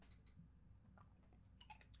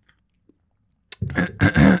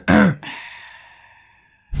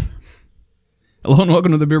Hello and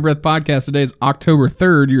welcome to the Beer Breath Podcast. Today is October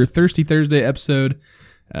 3rd, your Thirsty Thursday episode,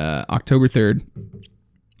 October 3rd.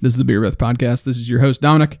 This is the Beer Breath Podcast. This is your host,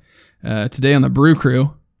 Dominic. Today on the Brew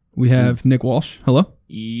Crew, we have Nick Walsh. Hello.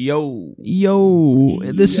 Yo.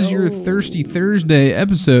 This is your Thirsty Thursday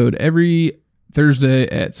episode every Thursday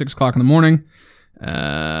at 6 o'clock in the morning.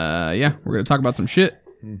 We're going to talk about some shit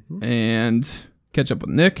and catch up with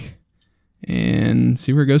Nick and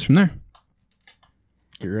see where it goes from there.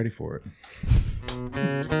 Get ready for it.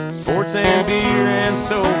 Sports and beer and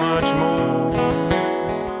so much more.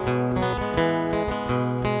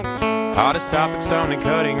 Hottest topics on the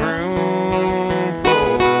cutting room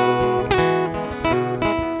floor.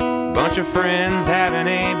 Bunch of friends having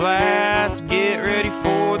a blast. Get ready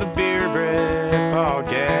for the Beer Breath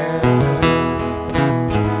Podcast.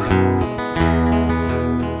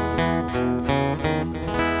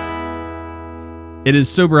 It is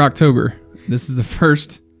Sober October. This is the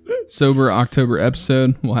first Sober October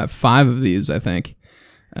episode. We'll have 5 of these, I think.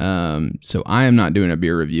 So I am not doing a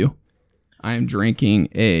beer review. I am drinking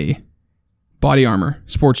a Body Armor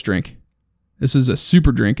sports drink. This is a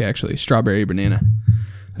super drink, actually. Strawberry banana.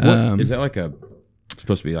 Is that like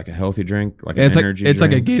supposed to be like a healthy drink? Like an it's energy like, it's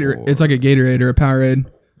drink? like a Gatorade. It's like a Gatorade or a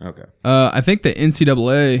Powerade. Okay. I think the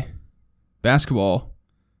NCAA basketball,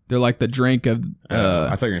 they're like the drink of I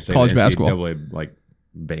thought you were going to say college the basketball. NCAA like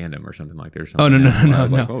banned him or something like that. Oh, no. I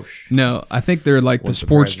was like, oh, No, I think they're like the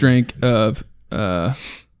sports drink of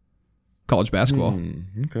college basketball.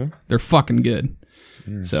 Okay. They're fucking good.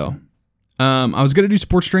 So, I was going to do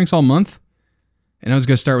sports drinks all month, and I was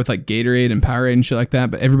going to start with like Gatorade and Powerade and shit like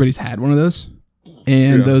that, but everybody's had one of those.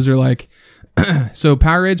 And those are like, so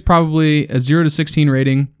Powerade's probably a 0 to 16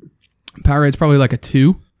 rating. Powerade's probably like a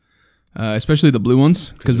 2, especially the blue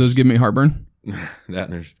ones, because those give me heartburn.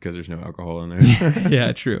 That and because there's no alcohol in there.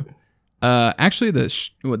 Yeah, true. Actually,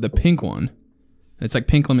 the pink one, it's like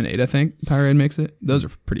pink lemonade, I think Powerade makes it. Those are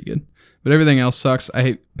pretty good. But everything else sucks. I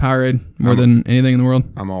hate Powerade more than anything in the world.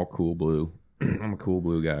 I'm all cool blue. I'm a cool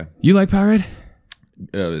blue guy. You like Powerade?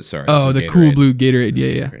 Sorry. Oh, the Gatorade. cool blue Gatorade.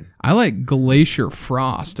 Yeah. Gatorade. I like Glacier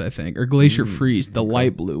Frost, I think, or Glacier Freeze, the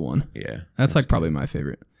light blue one. Yeah. That's like probably my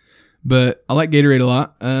favorite. But I like Gatorade a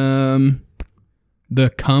lot.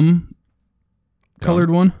 The cum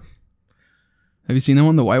colored one. Have you seen that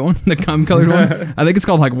one? The white one? The cum colored one? I think it's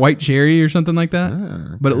called like white cherry or something like that.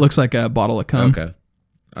 Okay. But it looks like a bottle of cum. Okay.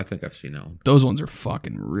 I think I've seen that one. Those ones are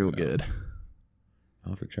fucking real good.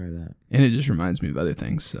 I'll have to try that. And it just reminds me of other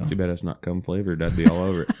things. So Too bad it's not cum flavored. I'd be all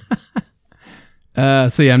over it.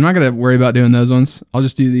 I'm not going to worry about doing those ones. I'll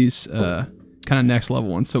just do these kind of next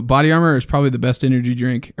level ones. So Body Armor is probably the best energy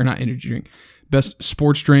drink, or not energy drink, best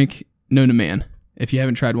sports drink known to man. If you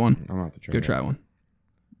haven't tried one, I'm going to have to try go that. try one.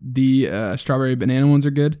 The strawberry banana ones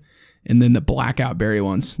are good. And then the blackout berry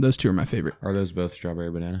ones. Those two are my favorite. Are those both strawberry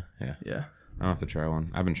banana? Yeah. Yeah. I'll have to try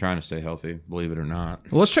one. I've been trying to stay healthy, believe it or not.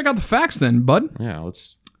 Well, let's check out the facts then, bud. Yeah,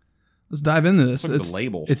 let's Let's dive into this. look at the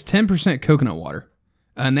label. It's 10% coconut water.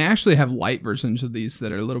 And they actually have light versions of these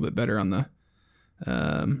that are a little bit better on the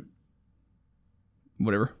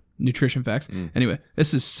nutrition facts. Anyway,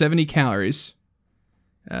 this is 70 calories,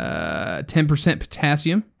 10%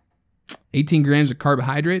 potassium, 18 grams of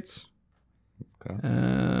carbohydrates. Okay.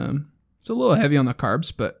 It's a little heavy on the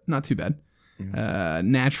carbs, but not too bad.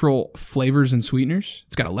 Natural flavors and sweeteners.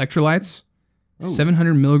 It's got electrolytes,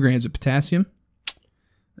 700 milligrams of potassium.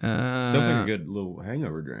 Sounds like a good little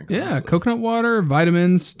hangover drink. Yeah, honestly. coconut water,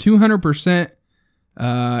 vitamins, 200%.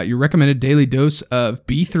 Your recommended daily dose of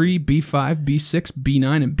B3, B5, B6,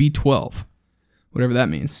 B9, and B12, whatever that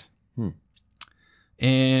means.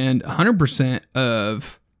 And 100%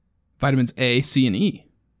 of vitamins A, C, and E.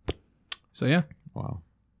 So yeah, Wow.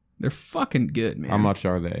 they're fucking good, man. How much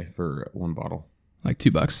are they for one bottle? Like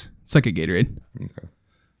 $2. It's like a Gatorade. Okay.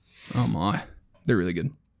 Oh my, they're really good.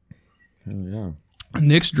 Oh, yeah.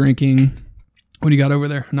 Nick's drinking. What do you got over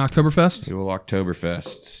there? An Oktoberfest? The old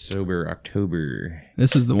Oktoberfest. Sober October.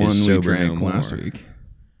 This is the one we sober drank no last more. week.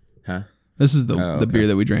 Huh? This is the okay. beer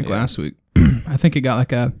that we drank last week. I think it got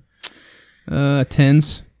like a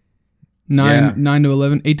 10s, 9 to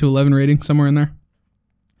 11, 8 to 11 rating, somewhere in there.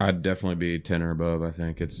 I'd definitely be 10 or above. I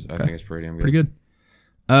think it's pretty damn good. Pretty good.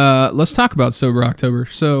 Let's talk about Sober October.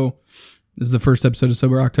 So this is the first episode of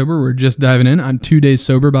Sober October. We're just diving in. I'm 2 days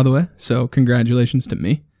sober, by the way. So congratulations to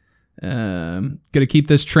me. Gonna keep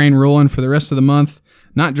this train rolling for the rest of the month.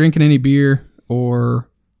 Not drinking any beer or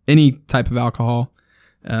any type of alcohol.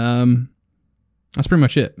 That's pretty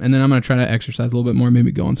much it. And then I'm gonna try to exercise a little bit more.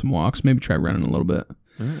 Maybe go on some walks. Maybe try running a little bit.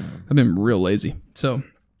 I've been real lazy. So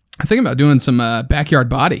I'm thinking about doing some backyard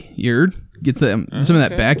body. You heard? Get some of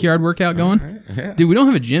that backyard workout going. Right. Yeah. Dude, we don't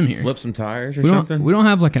have a gym here. Flip some tires or We something. don't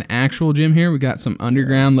have like an actual gym here. We got some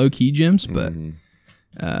underground low key gyms, but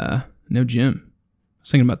no gym. I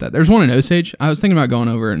was thinking about that. There's one in Osage. I was thinking about going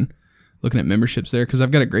over and looking at memberships there because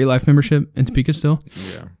I've got a Great Life membership in Topeka still,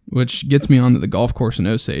 which gets me onto the golf course in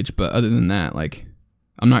Osage. But other than that, like,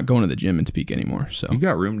 I'm not going to the gym in Topeka anymore. So you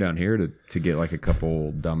got room down here to get like a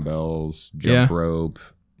couple dumbbells, jump rope.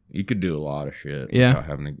 You could do a lot of shit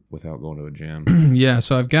without going to a gym. Yeah,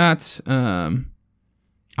 so I've got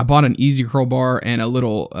I bought an easy curl bar and a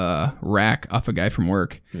little rack off a guy from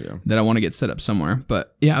work that I want to get set up somewhere.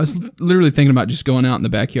 But yeah, I was literally thinking about just going out in the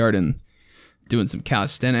backyard and doing some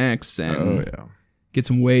calisthenics and get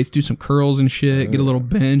some weights, do some curls and shit, get a little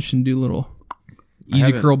bench and do a little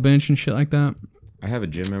easy curl bench and shit like that. I have a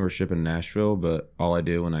gym membership in Nashville, but all I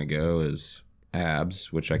do when I go is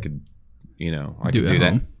abs, which I could, I could do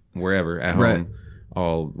that wherever at home. Right.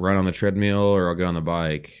 I'll run on the treadmill or I'll get on the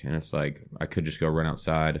bike, and it's like I could just go run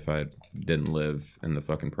outside if I didn't live in the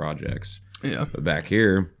fucking projects. Yeah. But back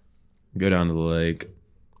here, go down to the lake,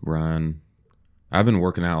 run. I've been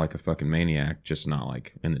working out like a fucking maniac, just not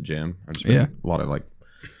like in the gym. I've just been a lot of like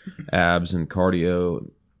abs and cardio,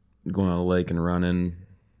 going on the lake and running,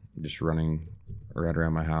 just running right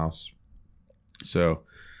around my house. So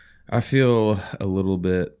I feel a little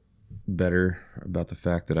bit better about the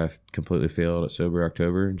fact that I've completely failed at Sober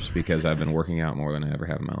October, just because I've been working out more than I ever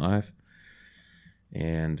have in my life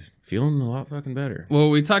and feeling a lot fucking better. Well,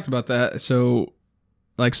 we talked about that. So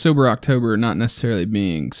like Sober October not necessarily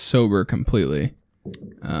being sober completely.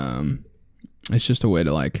 It's just a way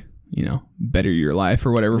to like, better your life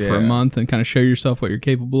or whatever for a month and kind of show yourself what you're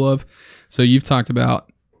capable of. So you've talked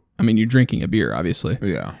about, you're drinking a beer, obviously.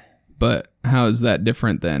 Yeah. But how is that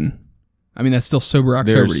different than, that's still Sober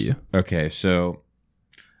October to you. Okay, so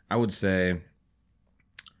I would say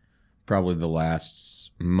probably the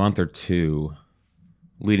last month or two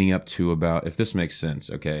leading up to about, if this makes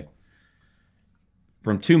sense, okay.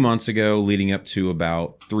 From 2 months ago leading up to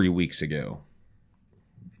about 3 weeks ago.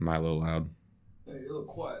 Am I a little loud? Yeah, you're a little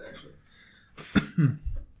quiet, actually.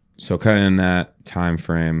 So kind of in that time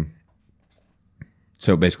frame.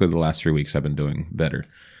 So basically the last 3 weeks I've been doing better.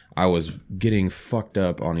 I was getting fucked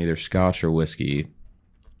up on either scotch or whiskey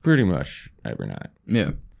pretty much every night.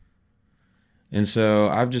 Yeah. And so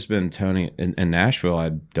I've just been toning. In Nashville, I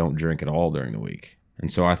don't drink at all during the week.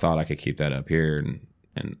 And so I thought I could keep that up here.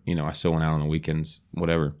 And I still went out on the weekends,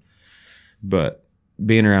 whatever. But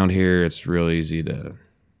being around here, it's real easy to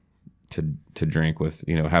drink with,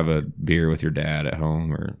 have a beer with your dad at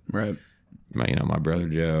home or my brother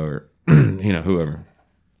Joe or, whoever.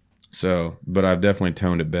 So, but I've definitely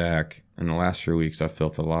toned it back. In the last 3 weeks, I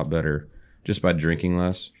felt a lot better just by drinking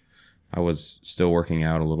less. I was still working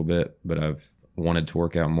out a little bit, but I've wanted to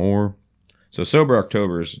work out more. So Sober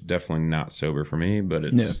October is definitely not sober for me, but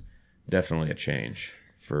it's definitely a change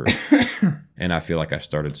for, and I feel like I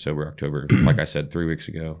started Sober October, like I said, 3 weeks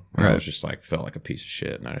ago. I was just like, felt like a piece of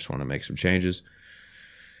shit, and I just want to make some changes.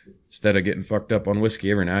 Instead of getting fucked up on whiskey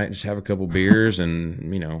every night, just have a couple beers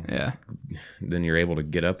and, then you're able to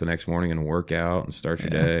get up the next morning and work out and start your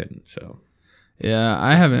day. So,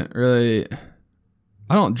 I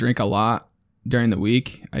don't drink a lot during the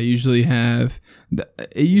week. I usually have,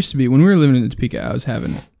 it used to be when we were living in Topeka, I was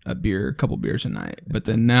having a couple beers a night. But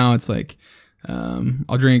then now it's like,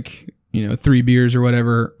 I'll drink, 3 beers or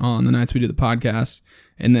whatever on the nights we do the podcast.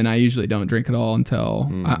 And then I usually don't drink at all until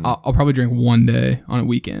I'll probably drink one day on a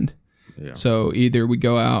weekend. Yeah. So either we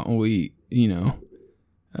go out and we,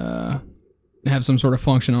 have some sort of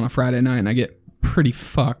function on a Friday night and I get pretty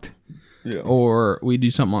fucked. Yeah. Or we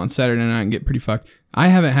do something on Saturday night and get pretty fucked. I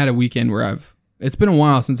haven't had a weekend where it's been a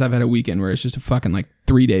while since I've had a weekend where it's just a fucking like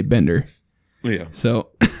 3-day bender. Yeah.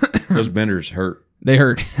 So those benders hurt. They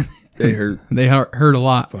hurt. They hurt. They hurt a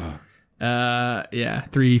lot. Fuck.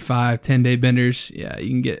 3, 5, 10-day benders. Yeah, you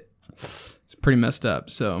can get, it's pretty messed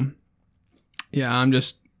up. So yeah,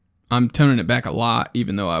 I'm toning it back a lot,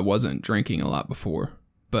 even though I wasn't drinking a lot before.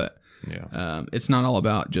 But it's not all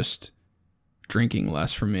about just drinking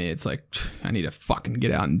less for me. It's like, I need to fucking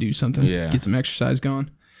get out and do something. Yeah. Get some exercise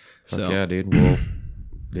going. Fuck yeah, dude. Well,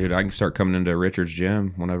 dude, I can start coming into Richard's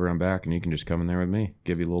gym whenever I'm back, and you can just come in there with me.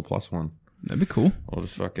 Give you a little +1. That'd be cool. We'll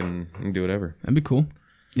just fucking do whatever. That'd be cool.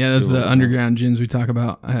 Yeah, those are the underground gyms we talk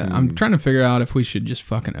about. I'm trying to figure out if we should just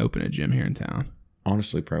fucking open a gym here in town.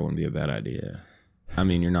 Honestly, probably wouldn't be a bad idea.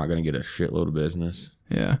 You're not going to get a shitload of business.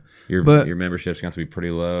 Yeah. Your membership's going to be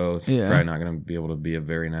pretty low. It's probably not going to be able to be a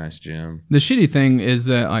very nice gym. The shitty thing is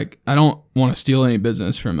that, like, I don't want to steal any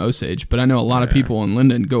business from Osage, but I know a lot of people in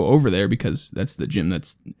Linden go over there because that's the gym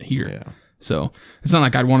that's here. Yeah. So it's not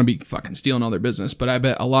like I'd want to be fucking stealing all their business, but I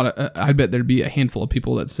bet I bet there'd be a handful of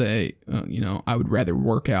people that say, I would rather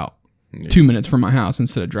work out 2 minutes from my house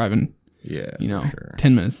instead of driving,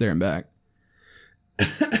 10 minutes there and back.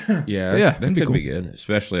 Yeah, that could be good,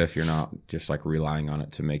 especially if you're not just like relying on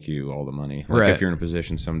it to make you all the money. Like if you're in a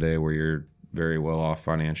position someday where you're very well off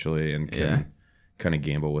financially and can kind of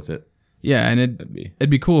gamble with it. Yeah, and it'd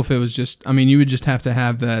be cool if it was just, you would just have to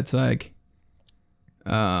have that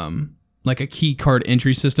like a key card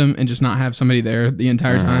entry system and just not have somebody there the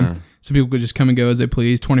entire time. So people could just come and go as they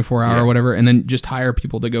please, 24 hour or whatever, and then just hire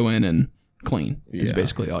people to go in and clean is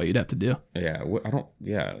basically all you'd have to do. Yeah,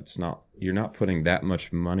 it's not, you're not putting that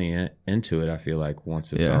much money into it, I feel like,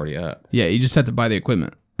 once it's already up. Yeah, you just have to buy the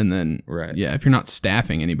equipment. And then, if you're not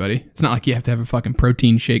staffing anybody, it's not like you have to have a fucking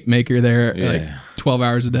protein shake maker there like 12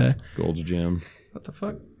 hours a day. Gold's Gym. What the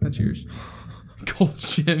fuck? That's yours.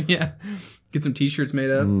 Gold's Gym, yeah. Get some t-shirts made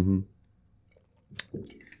up. Mm-hmm.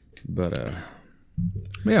 But,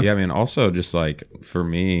 also just like for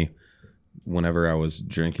me, whenever I was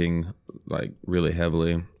drinking like really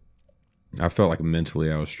heavily, I felt like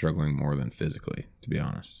mentally I was struggling more than physically, to be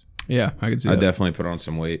honest. Yeah, I could see that. I definitely put on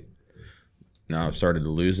some weight. Now I've started to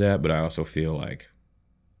lose that, but I also feel like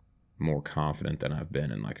more confident than I've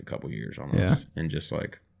been in like a couple years almost. Yeah. And just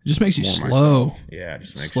like, it just makes you slow. Myself. Yeah. It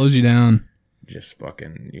just slows you down. Just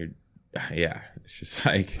fucking, it's just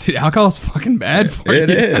like, dude, alcohol's fucking bad for you. It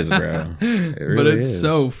is, bro. It really but it's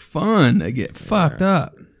so fun to get fucked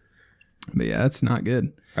up. But yeah, that's not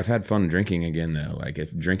good. I've had fun drinking again though. Like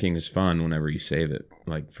if drinking is fun whenever you save it,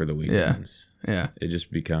 like for the weekends. Yeah. It just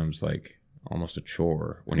becomes like almost a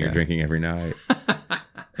chore when you're drinking every night.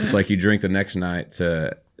 It's like you drink the next night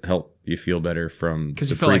to help you feel better from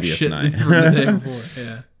the previous night. From the day before.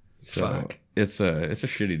 Yeah. So it's a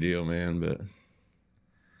shitty deal, man. But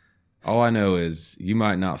all I know is you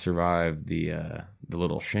might not survive the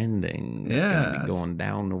little shindig. It's gonna be going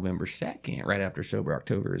down November 2nd, right after Sober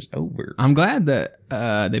October is over. I'm glad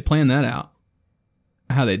that they planned that out,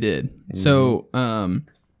 how they did. Mm-hmm. So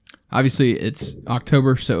obviously it's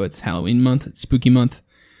October, so it's Halloween month, it's spooky month,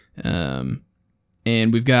 and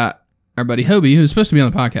we've got our buddy Hobie, who's supposed to be on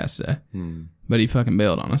the podcast today, but he fucking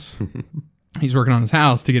bailed on us. He's working on his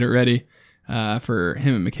house to get it ready for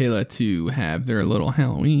him and Michaela to have their little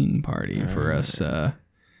Halloween party for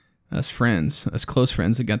us friends, us close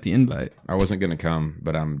friends that got the invite. I wasn't going to come,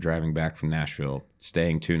 but I'm driving back from Nashville,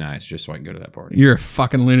 staying 2 nights just so I can go to that party. You're a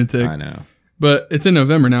fucking lunatic. I know. But it's in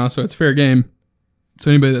November now, so it's fair game. So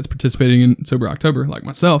anybody that's participating in Sober October, like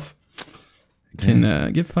myself,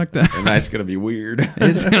 can get fucked up. The night's going to be weird.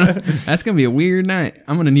 That's going to be a weird night.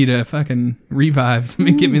 I'm going to need a fucking revive.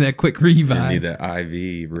 Somebody get me that quick revive. I need that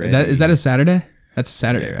IV ready. Is that a Saturday? That's a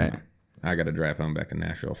Saturday, right? I got to drive home back to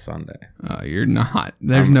Nashville Sunday. Oh, you're not.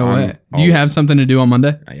 There's no way. Do you have something to do on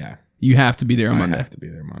Monday? Yeah. You have to be there on Monday. I have to be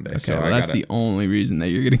there Monday. Okay, so that's the only reason that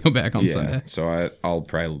you're going to go back on Sunday. So I'll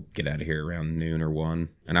probably get out of here around noon or 1,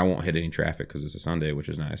 and I won't hit any traffic because it's a Sunday, which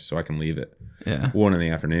is nice. So I can leave at 1 in the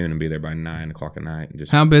afternoon and be there by 9 o'clock at night. And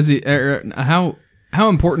just how busy? How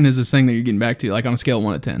important is this thing that you're getting back to? Like on a scale of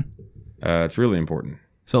 1 to 10? It's really important.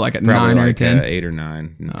 So like at probably 9 or 10? 8 or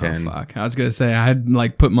 9 and 10. Oh, fuck. I was going to say, I'd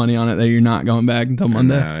like put money on it that you're not going back until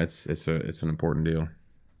Monday. No, it's an important deal.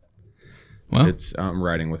 Well, I'm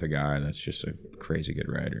riding with a guy that's just a crazy good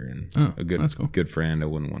rider and a good friend. I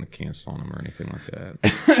wouldn't want to cancel on him or anything like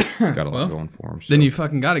that. Got a lot going for him. So. Then you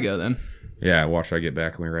fucking got to go then. Yeah, watch I get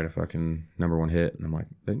back and we write a fucking #1 hit. And I'm like,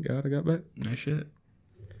 thank God I got back. Nice shit.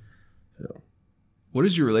 So, what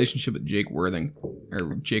is your relationship with Jake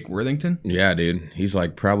Worthington? Yeah, dude. He's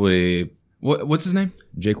like probably... What's his name?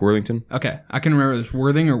 Jake Worthington. Okay. I can remember this.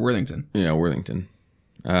 Worthing or Worthington? Yeah, Worthington.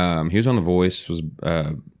 He was on The Voice, was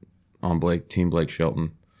on Team Blake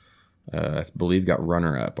Shelton. I believe got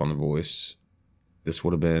runner-up on The Voice. This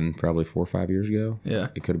would have been probably 4 or 5 years ago. Yeah.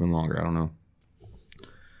 It could have been longer. I don't know.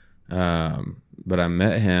 But I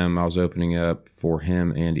met him. I was opening up for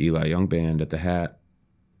him and Eli Young Band at the Hat.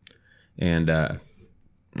 And I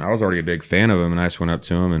was already a big fan of him, and I just went up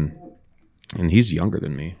to him, and he's younger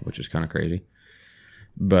than me, which is kind of crazy.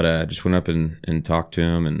 But I just went up and talked to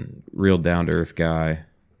him, and real down-to-earth guy.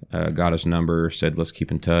 Got his number, said, let's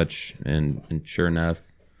keep in touch. And sure enough,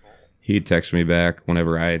 he texted me back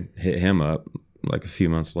whenever I hit him up, like a few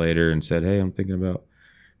months later, and said, hey, I'm thinking about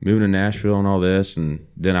moving to Nashville and all this. And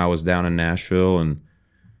then I was down in Nashville, and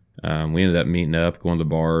we ended up meeting up, going to the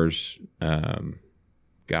bars,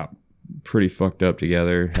 got pretty fucked up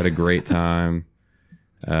together, had a great time.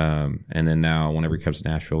 And then now whenever he comes to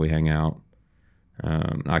Nashville, we hang out.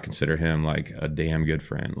 I consider him like a damn good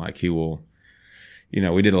friend. Like he will...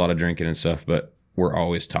 we did a lot of drinking and stuff, but we're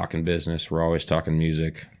always talking business. We're always talking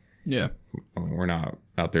music. Yeah. We're not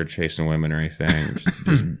out there chasing women or anything,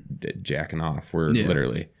 just jacking off. We're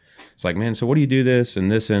literally, it's like, man, so what do you do this in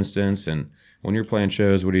this instance? And when you're playing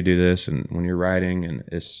shows, what do you do this? And when you're writing, and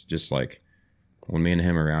it's just like, when me and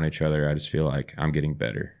him are around each other, I just feel like I'm getting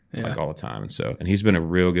better like all the time. And he's been a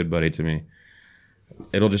real good buddy to me.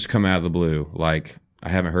 It'll just come out of the blue. Like, I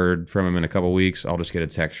haven't heard from him in a couple weeks. I'll just get a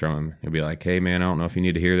text from him. He'll be like, hey man, I don't know if you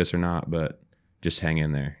need to hear this or not, but just hang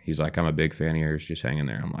in there. He's like, I'm a big fan of yours. Just hang in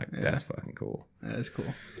there. I'm like, that's fucking cool. That is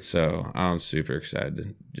cool. So I'm super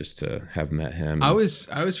excited just to have met him. I always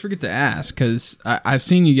forget to ask because I've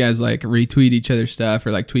seen you guys like retweet each other's stuff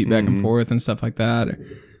or like tweet back and forth and stuff like that.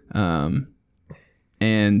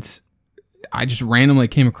 And I just randomly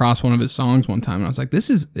came across one of his songs one time and I was like, is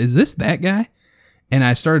this that guy? And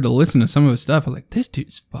I started to listen to some of his stuff. I was like, this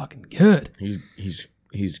dude's fucking good.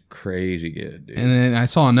 He's crazy good, dude. And then I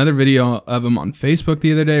saw another video of him on Facebook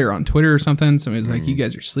the other day or on Twitter or something. Somebody was like, you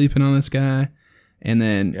guys are sleeping on this guy. And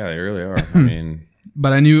then... Yeah, they really are. I mean...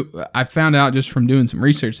 But I found out just from doing some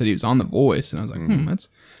research that he was on The Voice. And I was like,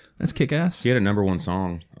 that's kick-ass. He had a #1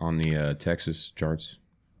 song on the Texas charts.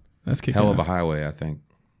 That's kick-ass. Hell of a Highway, I think,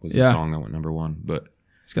 was the song that went #1. But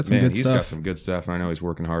he's got some good stuff. He's got some good stuff. And I know he's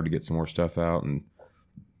working hard to get some more stuff out. And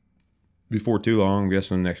before too long, I'm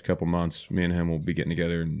guessing in the next couple months, me and him will be getting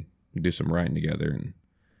together and do some writing together and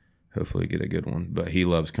hopefully get a good one. But he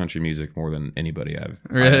loves country music more than anybody I've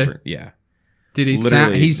ever. Yeah. Did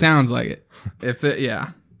he sounds like it.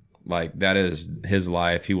 Like, that is his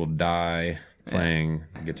life. He will die playing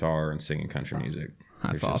guitar and singing country music.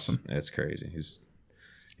 That's awesome. It's crazy. He's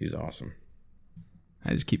awesome.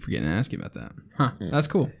 I just keep forgetting to ask you about that. Huh. Yeah. That's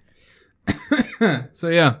cool. So,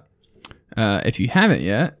 yeah. If you haven't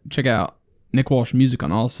yet, check out Nick Walsh Music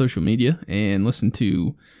on all social media and listen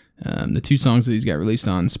to the 2 songs that he's got released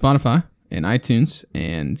on Spotify and iTunes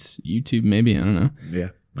and YouTube, maybe. I don't know. Yeah,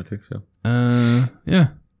 I think so. Yeah.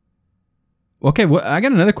 Okay, I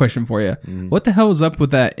got another question for you. What the hell was up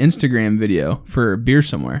with that Instagram video for Beer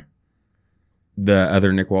Somewhere? The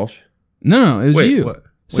other Nick Walsh? No, it was you. What?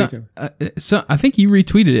 So I think you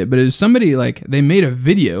retweeted it, but it was somebody like they made a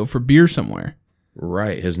video for Beer Somewhere.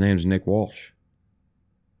 Right. His name's Nick Walsh.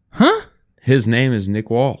 Huh? His name is Nick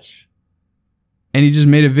Walsh. And he just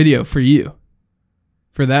made a video for you.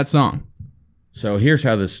 For that song. So here's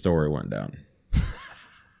how this story went down.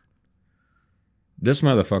 This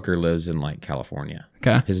motherfucker lives in like California.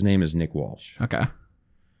 Okay. His name is Nick Walsh. Okay.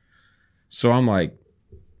 So I'm like,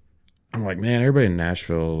 man, everybody in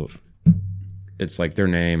Nashville, it's like their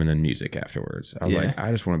name and then music afterwards. I was like,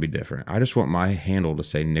 I just want to be different. I just want my handle to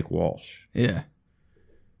say Nick Walsh. Yeah.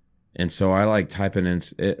 And so I like typing in,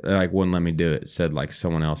 it like wouldn't let me do it. It said like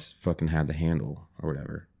someone else fucking had the handle or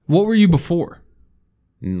whatever. What were you before?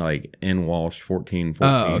 Like N Walsh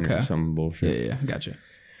 1414 or some bullshit. Yeah, gotcha.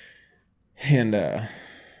 And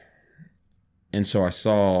so I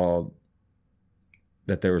saw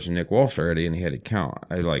that there was a Nick Walsh already and he had an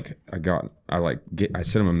account. I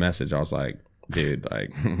sent him a message. I was like, dude,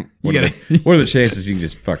 like, what are the chances you can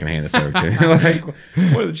just fucking hand this over to me? Like,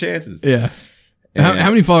 what are the chances? Yeah. How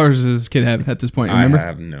many followers does this kid have at this point? Remember? I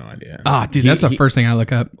have no idea. Dude, that's the first thing I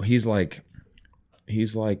look up. He's like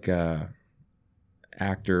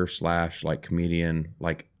actor / like comedian,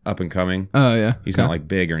 like up and coming. Oh yeah. He's not like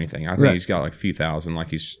big or anything. I think he's got like a few thousand. Like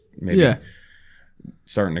he's maybe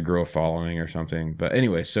starting to grow a following or something. But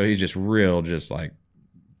anyway, so he's just real, just like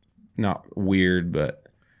not weird, but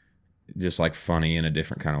just like funny in a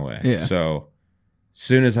different kind of way. Yeah. So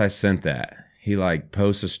soon as I sent that, he like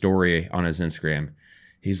posts a story on his Instagram.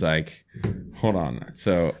 He's like, hold on.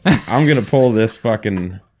 So I'm going to pull this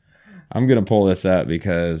up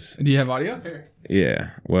because. Do you have audio? Here.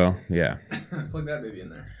 Yeah. Well, yeah. Plug that baby in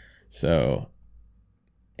there. So,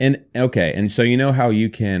 and so you know how you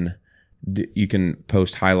can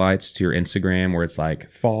post highlights to your Instagram where it's like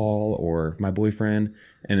fall or my boyfriend,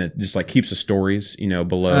 and it just like keeps the stories,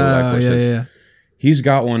 below. Like where it says, He's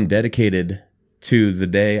got one dedicated to the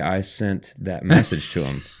day I sent that message to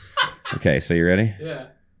him. Okay, so you ready? Yeah.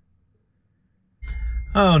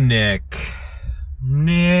 Oh, Nick.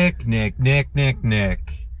 Nick.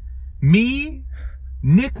 Me?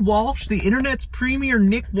 Nick Walsh, the internet's premier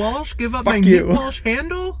Nick Walsh? Give up my Nick Walsh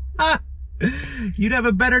handle? Ha! You'd have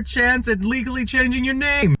a better chance at legally changing your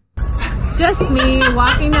name. Just me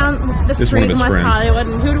walking down the street in West Hollywood,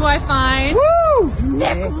 and who do I find? Woo!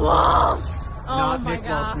 Nick Walsh! Oh Not my Nick God.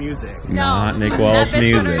 Walsh music. No, Not Nick Walsh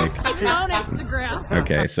music. Keep it on Instagram.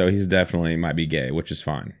 Okay, so he's definitely might be gay, which is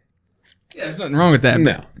fine. Yeah, there's nothing wrong with that.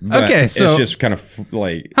 No. But okay, so it's just kind of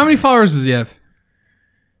like. How many followers does he have?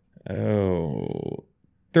 Oh,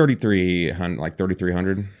 3,300, like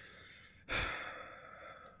 3,300.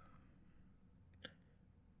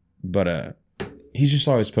 But he's just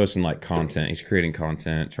always posting like content. He's creating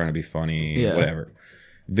content, trying to be funny, whatever,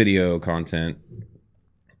 video content.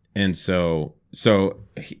 And so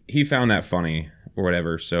he found that funny or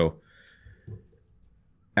whatever. So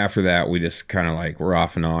after that, we just kind of like we're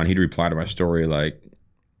off and on. He'd reply to my story like,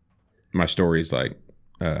 my story's like,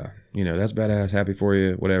 you know, that's badass, happy for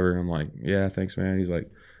you, whatever. I'm like, yeah, thanks, man. He's like,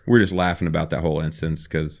 we're just laughing about that whole instance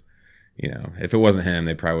because, you know, if it wasn't him,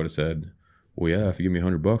 they probably would have said, well, yeah, if you give me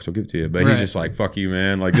 $100, I'll give it to you. But he's just like, fuck you,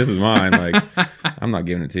 man. Like, this is mine. Like, I'm not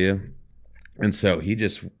giving it to you. And so he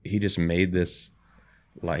just made this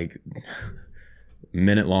like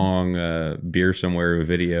minute-long beer somewhere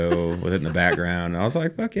video with it in the background. And I was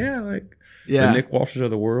like, fuck yeah, like the Nick Walshes of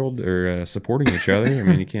the world are supporting each other. I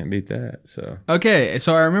mean, you can't beat that. So okay,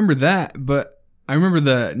 so I remember that, but I remember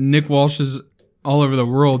the Nick Walshes all over the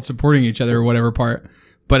world supporting each other or whatever part,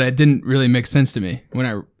 but it didn't really make sense to me when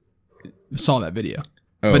I saw that video.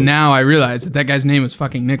 Oh. But now I realize that guy's name was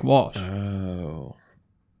fucking Nick Walsh. Oh.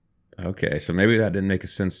 Okay, so maybe that didn't make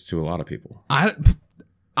sense to a lot of people. I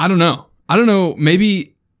don't know.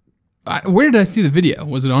 Maybe where did I see the video?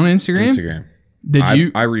 Was it on Instagram? Instagram. Did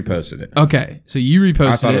you? I reposted it. Okay, so you reposted it.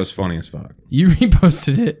 I thought it was funny as fuck. You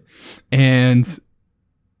reposted it, and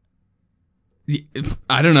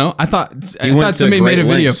I don't know. I thought somebody made a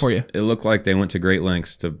video for you. It looked like they went to great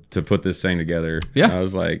lengths to put this thing together. Yeah. I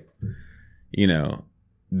was like, you know,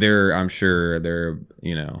 I'm sure they're,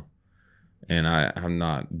 you know, and I'm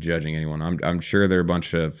not judging anyone. I'm sure they're a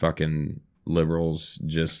bunch of fucking liberals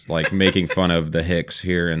just like making fun of the Hicks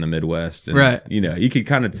here in the Midwest. And, right. You know, you could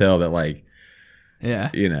kind of tell that like, yeah,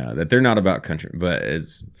 you know, that they're not about country, but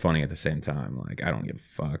it's funny at the same time. Like, I don't give a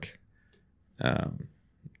fuck.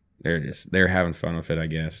 They're having fun with it, I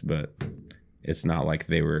guess, but it's not like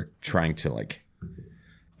they were trying to like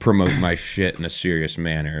promote my shit in a serious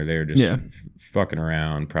manner. They're just fucking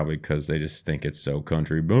around, probably because they just think it's so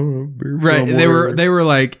country. Right? They were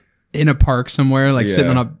like in a park somewhere, like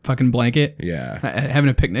sitting on a fucking blanket,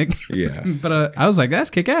 having a picnic. Yeah, but I was like,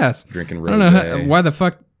 that's kick ass. Drinking rosé. I don't know why the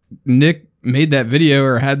fuck Nick made that video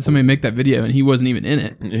or had somebody make that video and he wasn't even in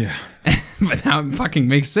it. Yeah. But now it fucking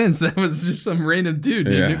makes sense. That was just some random dude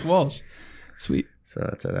named Nick Walsh. Sweet. So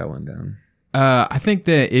that's how that went down. I think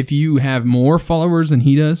that if you have more followers than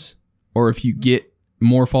he does, or if you get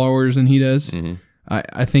more followers than he does,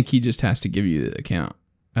 I think he just has to give you the account.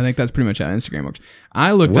 I think that's pretty much how Instagram works.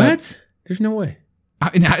 I looked up. What? There's no way.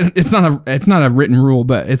 It's not a written rule,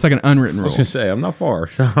 but it's like an unwritten rule. I was gonna say I'm not far.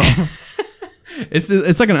 So.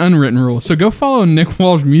 It's like an unwritten rule. So go follow Nick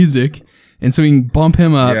Walsh Music, and so we can bump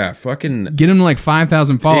him up. Yeah, fucking get him to like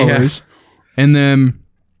 5,000 followers, and then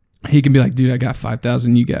he can be like, dude, I got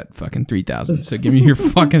 5,000, you got fucking 3,000. So give me your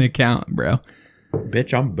fucking account, bro.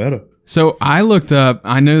 Bitch, I'm better. So I looked up.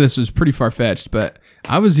 I know this was pretty far fetched, but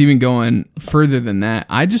I was even going further than that.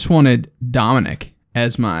 I just wanted Dominic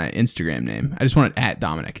as my Instagram name. I just wanted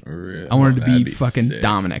 @Dominic. Really? I wanted to be fucking sick.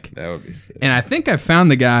 Dominic. That would be sick. And I think I found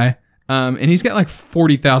the guy. And he's got like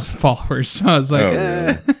 40,000 followers. So I was like,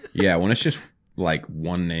 really? Yeah, when it's just like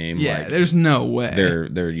one name, like, there's no way.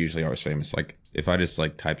 They're usually always famous. Like if I just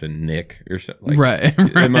like typed in Nick or something, like, right.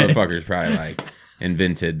 The motherfucker's probably like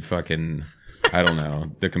invented fucking, I don't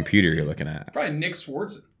know, the computer you're looking at. Probably Nick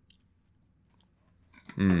Swartzen.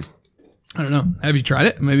 I don't know. Have you tried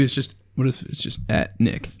it? Maybe it's just, what if it's just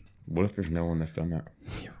 @Nick? What if there's no one that's done that?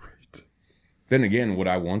 You're right. Then again, would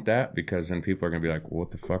I want that? Because then people are gonna be like, well,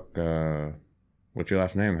 "What the fuck? What's your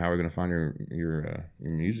last name? How are we gonna find your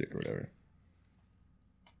music or whatever?"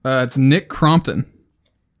 It's Nick Crompton.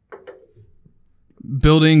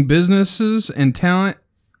 Building businesses and talent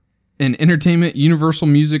and entertainment. Universal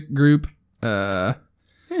Music Group. Yeah,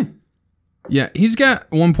 he's got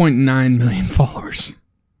 1.9 million followers.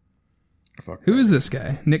 Who is this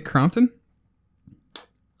guy? Nick Crompton.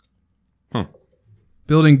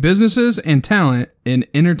 Building businesses and talent in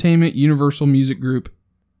entertainment. Universal Music Group.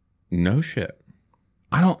 No shit.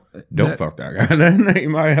 Don't fuck that guy. Then he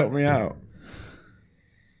might help me out.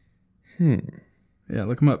 Yeah,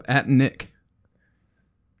 look him up @Nick.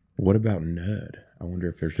 What about Nud? I wonder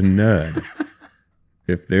if there's a Nud.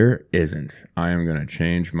 If there isn't, I am gonna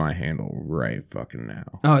change my handle right fucking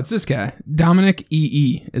now. Oh, it's this guy. Dominic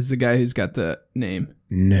EE is the guy who's got the name.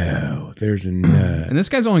 No, there's a Nud. And this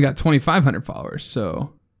guy's only got 2,500 followers,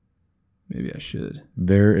 so maybe I should.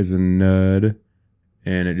 There is a Nud,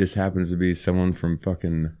 and it just happens to be someone from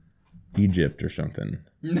fucking Egypt or something.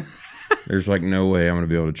 There's like no way I'm gonna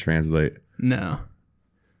be able to translate. No.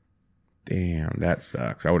 Damn, that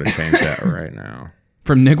sucks. I would have changed that right now.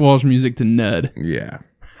 From Nick Walsh Music to Nud. Yeah.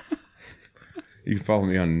 You can follow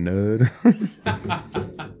me on Nud.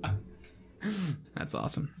 That's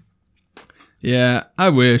awesome. Yeah, I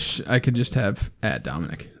wish I could just have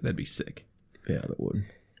 @Dominic. That'd be sick. Yeah, that would.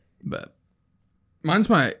 But mine's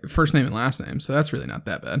my first name and last name, so that's really not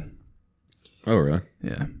that bad. Oh, really?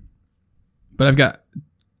 Yeah. But I've got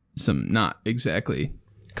some not exactly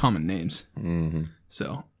common names. Mm-hmm.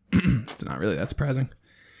 So it's not really that surprising.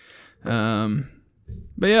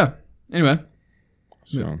 But yeah, anyway.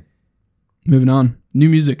 So, moving on. New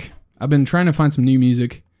music. I've been trying to find some new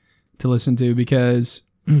music to listen to because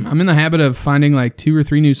I'm in the habit of finding like 2 or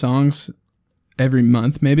 3 new songs every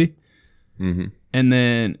month, maybe. mm-hmm. And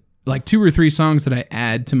then like 2 or 3 songs that I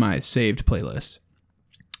add to my saved playlist.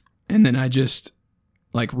 And then I just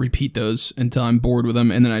like repeat those until I'm bored with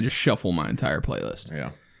them. And then I just shuffle my entire playlist.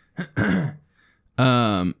 Yeah.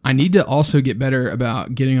 I need to also get better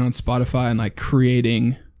about getting on Spotify and like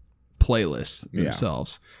creating playlists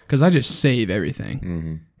themselves because I just save everything.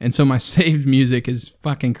 Mm-hmm. And so my saved music is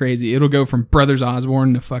fucking crazy. It'll go from Brothers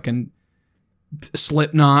Osborne to fucking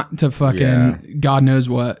Slipknot to fucking God knows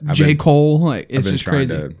what. J. Cole. Like it's just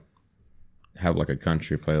crazy. To have like a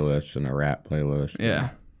country playlist and a rap playlist. Yeah.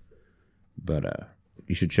 But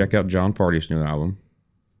you should check out John Party's new album.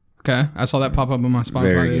 Okay. I saw that pop up on my Spotify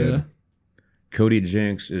Very the other good. day. Cody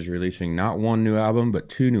Jinks is releasing not 1 new album, but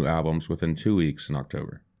 2 new albums within 2 weeks in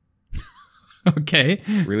October. Okay.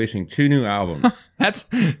 Releasing 2 new albums. That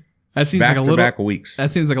seems back like a to little back weeks. That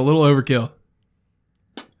seems like a little overkill.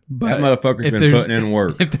 But that motherfucker's if been there's- putting in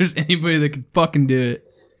work. If there's anybody that could fucking do it,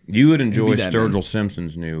 You would enjoy that, Sturgill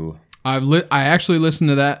Simpson's new. I actually listened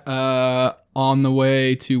to that on the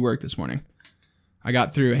way to work this morning. I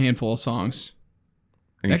got through a handful of songs.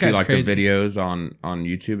 And you That see guy's like crazy. the videos on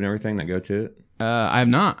YouTube and everything that go to it. I have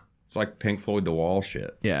not. It's like Pink Floyd The Wall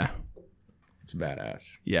shit. Yeah. It's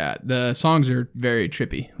badass. Yeah. The songs are very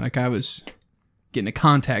trippy. Like I was getting a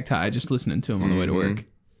contact high just listening to them on the way to work.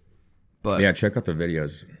 But Yeah, check out the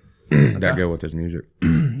videos that go with his music.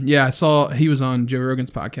 yeah, I saw he was on Joe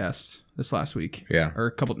Rogan's podcast this last week. Yeah.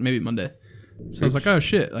 Or maybe Monday. So I was like, oh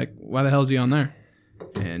shit, like why the hell is he on there?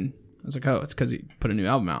 And I was like, oh, it's because he put a new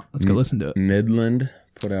album out. Let's go listen to it. Midland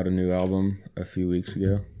put out a new album a few weeks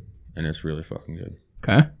ago, and it's really fucking good.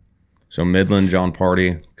 Okay. So Midland, John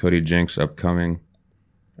Party, Cody Jinks upcoming.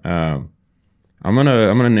 I'm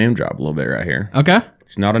gonna name drop a little bit right here. Okay.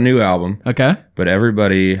 It's not a new album, Okay. but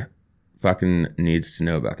everybody fucking needs to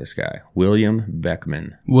know about this guy, William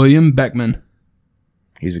Beckman. William Beckman.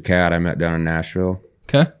 He's a cat I met down in Nashville,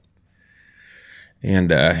 Okay.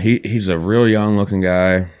 and he's a real young looking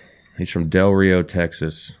guy. He's from Del Rio,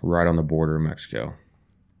 Texas, right on the border of Mexico,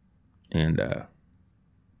 and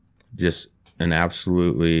just an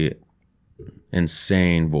absolutely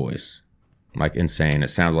insane voice, like insane. It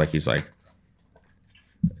sounds like he's like,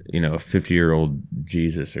 a 50-year-old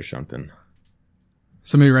Jesus or something.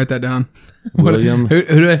 Somebody write that down. William. Who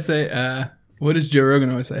do I say? What does Joe Rogan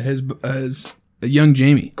always say? His young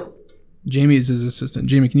Jamie. Jamie is his assistant.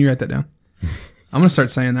 Jamie, can you write that down? I'm going to start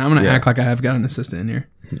saying that. I'm going to act like I have got an assistant in here.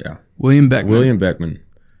 Yeah. William Beckman. William Beckman.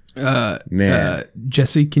 Man.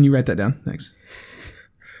 Jesse, can you write that down? Thanks.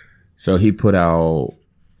 So he put out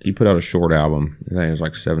a short album. I think it was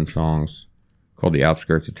like 7 songs called The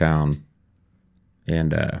Outskirts of Town.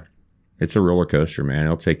 And it's a roller coaster, man.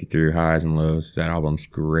 It'll take you through highs and lows. That album's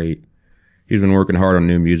great. He's been working hard on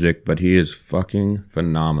new music, but he is fucking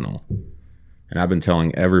phenomenal. And I've been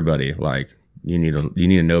telling everybody, like, you need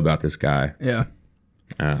to know about this guy. Yeah.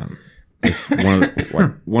 It's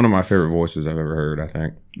one of my favorite voices I've ever heard, I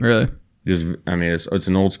think. Really? It's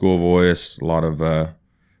an old school voice, a lot of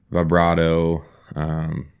vibrato,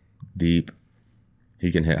 deep.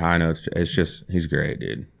 He can hit high notes. He's great,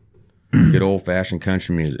 dude. Good old fashioned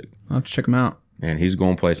country music. I'll have to check him out. And he's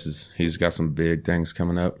going places. He's got some big things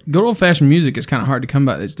coming up. Good old fashioned music is kind of hard to come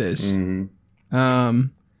by these days. Mm-hmm.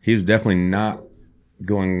 He's definitely not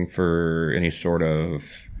going for any sort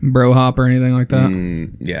of bro hop or anything like that.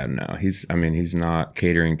 No. He's not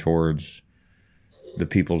catering towards the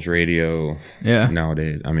people's radio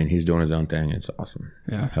nowadays. He's doing his own thing. It's awesome.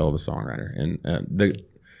 Yeah. Hell of a songwriter. And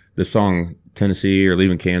the song Tennessee or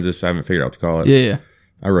Leaving Kansas, I haven't figured out what to call it. Yeah.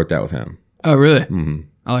 I wrote that with him. Oh, really? Mm-hmm.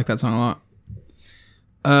 I like that song a lot.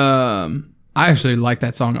 I actually like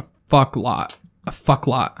that song a fuck lot. If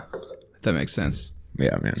that makes sense.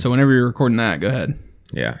 Yeah, man. So whenever you're recording that, go ahead.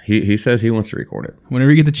 Yeah, he says he wants to record it.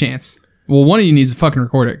 Whenever you get the chance. Well, one of you needs to fucking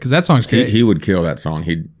record it because that song's great. He would kill that song.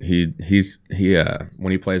 He's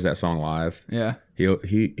when he plays that song live. Yeah.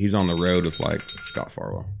 He's on the road with like Scott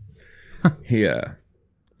Farwell.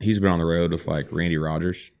 He's been on the road with like Randy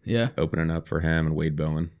Rogers. Yeah. Opening up for him and Wade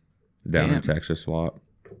Bowen down in Texas a lot.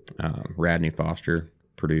 Radney Foster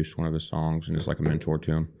produced one of his songs and is like a mentor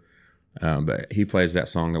to him. But he plays that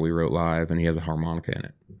song that we wrote live, and he has a harmonica in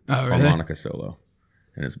it. Oh, really? Harmonica solo,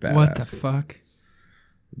 and it's badass. What the fuck?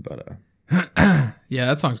 But yeah,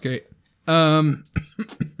 that song's great.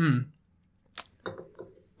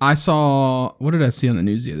 I saw, what did I see on the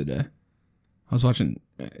news the other day? I was watching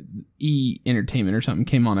E! Entertainment or something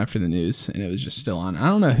came on after the news, and it was just still on. I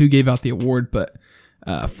don't know who gave out the award, but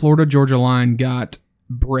Florida Georgia Line got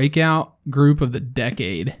Breakout Group of the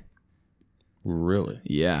Decade. really,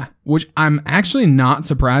 Yeah, which I'm actually not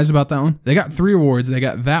surprised about that one. They got 3 awards. They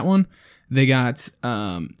got that one. They got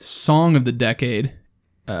Song of the Decade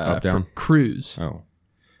Up for Down? Cruise. Oh,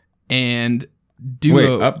 And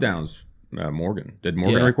duo. wait, Up Down's Morgan. Did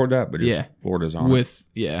Morgan Yeah. record that? But just Yeah. Florida's on it. with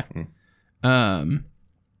and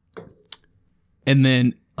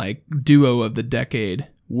then like duo of the decade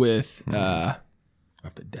with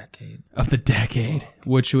Of the decade.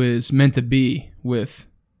 which was Meant to Be with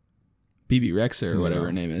BB Rexa or whatever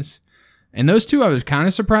her name is. And those two I was kind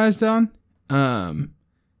of surprised on.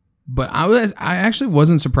 But I actually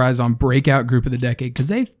wasn't surprised on Breakout Group of the Decade because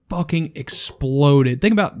they fucking exploded.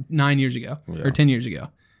 Think about 9 years ago or 10 years ago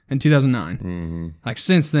in 2009. Mm-hmm. Like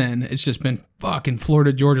since then, it's just been fucking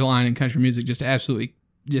Florida Georgia Line and country music just absolutely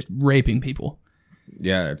just raping people.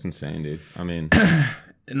 Yeah, it's insane, dude. I mean,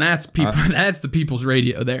 And that's people. That's the people's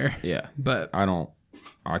radio there. yeah. But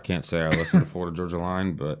I can't say I listen to Florida Georgia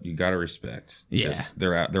Line, but you gotta respect. Yeah. Just,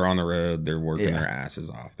 they're on the road. They're working Yeah. their asses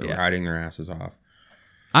off. They're Yeah. riding their asses off.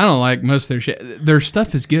 I don't like most of their shit. Their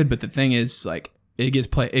stuff is good, but the thing is, like, it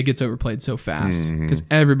gets overplayed so fast because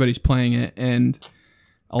everybody's playing it, and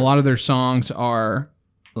a lot of their songs are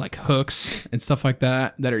like hooks and stuff like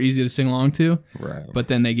that are easy to sing along to. Right. But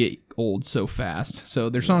then they get old so fast. So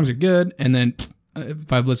their songs are good, and then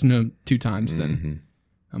if I've listened to them 2 times, then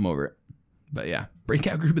I'm over it. But yeah,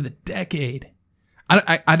 Breakout Group of the Decade.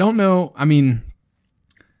 I don't know. I mean,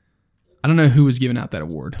 I don't know who was giving out that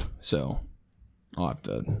award, so I'll have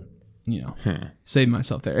to, save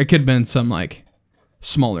myself there. It could have been some like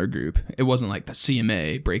smaller group. It wasn't like the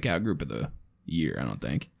CMA Breakout Group of the Year, I don't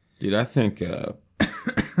think. Dude, I think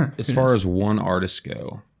as far as one artist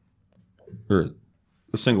go, or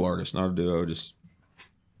a single artist, not a duo, just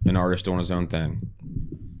an artist doing his own thing.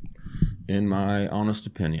 In my honest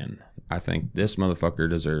opinion, I think this motherfucker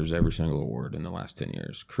deserves every single award in the last 10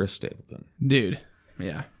 years. Chris Stapleton. Dude,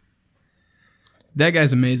 yeah. That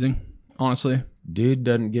guy's amazing, honestly. Dude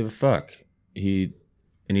doesn't give a fuck. He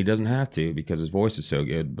doesn't have to because his voice is so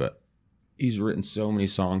good, but he's written so many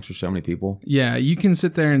songs for so many people. Yeah, you can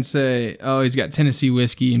sit there and say, oh, he's got Tennessee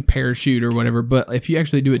Whiskey and Parachute or whatever, but if you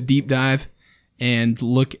actually do a deep dive and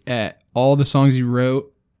look at all the songs he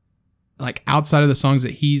wrote, like outside of the songs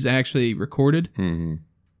that he's actually recorded,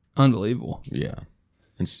 unbelievable. Yeah.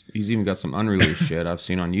 And he's even got some unreleased shit I've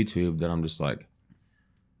seen on YouTube that I'm just like,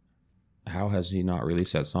 how has he not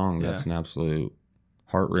released that song? That's an absolute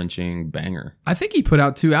heart-wrenching banger. I think he put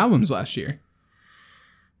out 2 albums last year.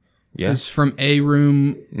 Yeah. It's from A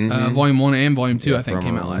Room, Volume 1 and Volume 2, Yeah, I think, from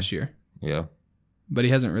came A out Room. last year. Yeah. But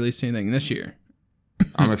he hasn't released anything this year.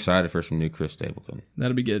 I'm excited for some new Chris Stapleton.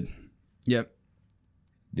 That'll be good. Yep.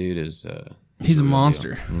 Dude is... He's a the real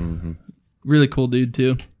monster. deal. Really cool dude,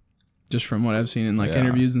 too. Just from what I've seen in like Yeah.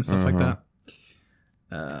 interviews and stuff like that.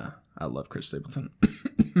 I love Chris Stapleton.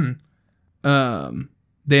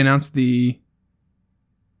 They announced the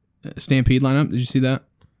Stampede lineup. Did you see that?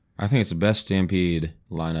 I think it's the best Stampede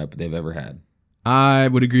lineup they've ever had. I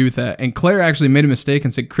would agree with that. And Claire actually made a mistake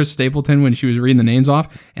and said Chris Stapleton when she was reading the names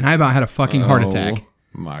off, and I about had a fucking heart attack. Oh,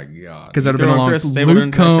 my God. Because that would have been a long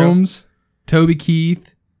Luke Combs, Toby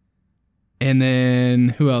Keith, and then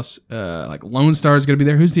who else? Like Lone Star is going to be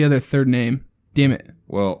there. Who's the other third name? Damn it.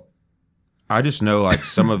 Well, I just know like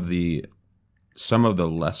some of the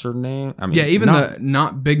lesser name. I mean, Yeah, even the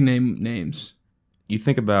not big name names. You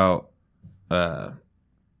think about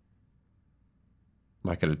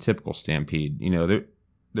like at a typical Stampede,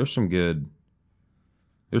 there's some good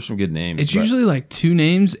names. It's but usually like 2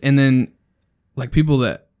 names and then like people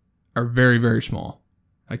that are very, very small.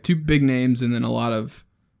 Like 2 big names and then a lot of,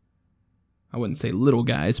 I wouldn't say little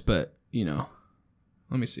guys, but let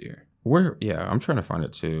me see here. I'm trying to find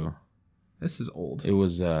it too. This is old. It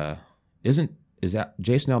was is that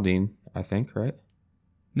Jason Aldean, I think, right?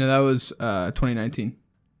 No, that was 2019.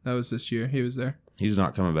 That was this year. He was there. He's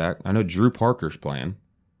not coming back. I know Drew Parker's playing,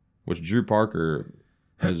 which Drew Parker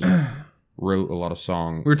has wrote a lot of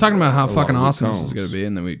songs. We were talking about how a lot fucking of Luke awesome this is Combs. going to be,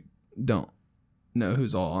 and then we don't know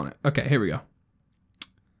who's all on it. Okay, here we go.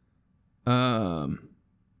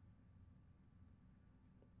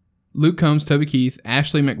 Luke Combs, Toby Keith,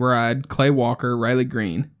 Ashley McBride, Clay Walker, Riley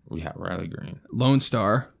Green. Yeah, Riley Green. Lone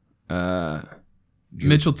Star.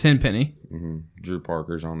 Mitchell Tenpenny. Mm-hmm. Drew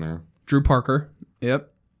Parker's on there. Drew Parker.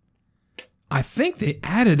 Yep. I think they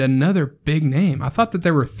added another big name. I thought that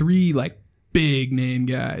there were 3 like big name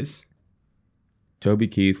guys. Toby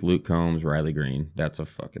Keith, Luke Combs, Riley Green. That's a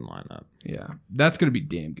fucking lineup. Yeah, that's gonna be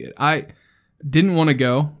damn good. I didn't want to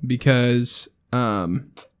go because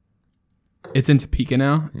it's in Topeka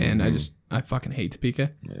now, and I fucking hate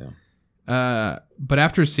Topeka. Yeah. But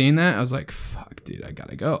after seeing that, I was like, fuck, dude, I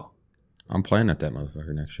gotta go. I'm playing at that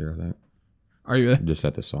motherfucker next year, I think. Are you? Just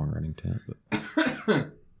at the songwriting tent.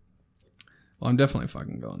 But. Well, I'm definitely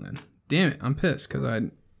fucking going then. Damn it, I'm pissed because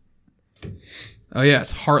oh yeah,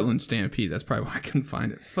 it's Heartland Stampede. That's probably why I couldn't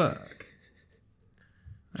find it. Fuck.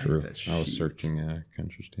 True. I was searching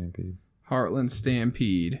Country Stampede. Heartland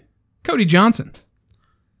Stampede. Cody Johnson.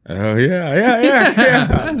 Oh yeah.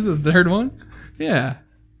 That's the third one. Yeah.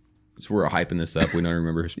 So we're hyping this up. We don't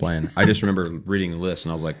remember who's playing. I just remember reading the list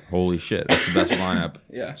and I was like, holy shit, that's the best lineup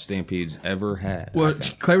Stampede's ever had. Well,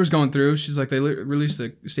 Claire was going through. She's like, they released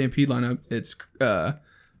the Stampede lineup. It's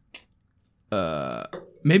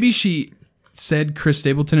maybe she said Chris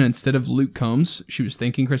Stapleton instead of Luke Combs. She was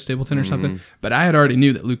thinking Chris Stapleton or something. But I had already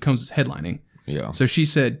knew that Luke Combs was headlining. Yeah. So she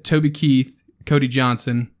said Toby Keith, Cody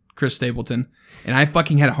Johnson, Chris Stapleton. And I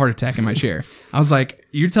fucking had a heart attack in my chair. I was like,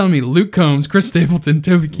 you're telling me Luke Combs, Chris Stapleton,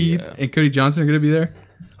 Toby Keith, and Cody Johnson are going to be there?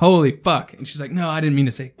 Holy fuck. And she's like, no, I didn't mean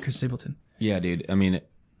to say Chris Stapleton. Yeah, dude. I mean,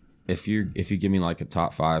 if you give me like a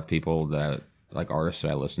top 5 people that, like artists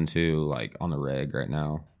that I listen to, like on the reg right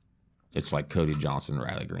now, it's like Cody Johnson,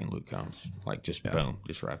 Riley Green, Luke Combs. Like just boom,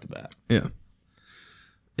 just right off the bat. Yeah.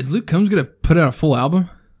 Is Luke Combs going to put out a full album?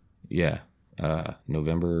 Yeah.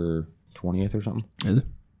 November 20th or something. Is it?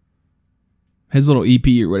 His little EP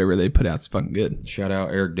or whatever they put out's fucking good. Shout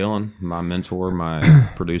out Eric Dillon, my mentor, my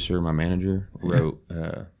producer, my manager. Wrote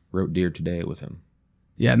Dear Today with him.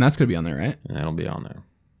 Yeah, and that's going to be on there, right? And that'll be on there.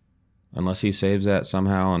 Unless he saves that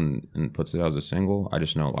somehow and puts it out as a single. I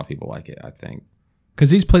just know a lot of people like it, I think.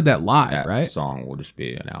 Because he's played that live, that right? Song will just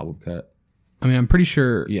be an album cut. I mean, I'm pretty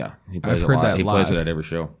sure. Yeah, he plays I've heard that He live. plays it at every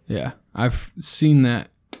show. Yeah, I've seen that.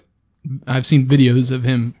 I've seen videos of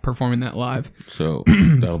him performing that live. So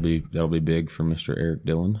that'll be big for Mr. Eric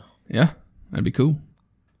Dillon. Yeah, that'd be cool.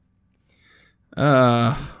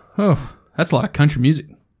 That's a lot of country music.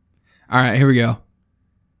 All right, here we go.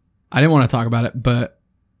 I didn't want to talk about it, but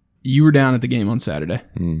you were down at the game on Saturday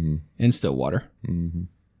in Stillwater. Mm-hmm.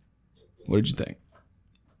 What did you think?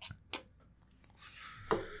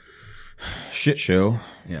 Shit show.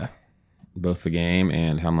 Yeah. Both the game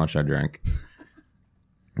and how much I drank.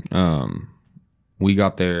 We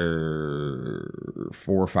got there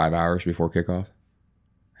 4 or 5 hours before kickoff.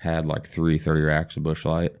 Had like 30 racks of Busch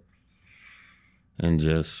Light. And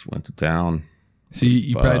just went to town. So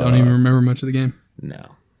you probably don't even remember much of the game?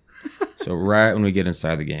 No. So right when we get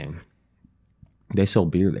inside the game, they sell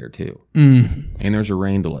beer there too. And there's a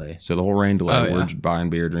rain delay. So the whole rain delay, we're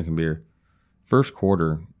buying beer, drinking beer. First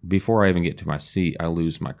quarter, before I even get to my seat, I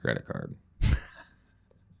lose my credit card.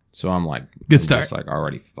 So I'm like, good start. Just like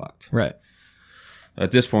already fucked. Right.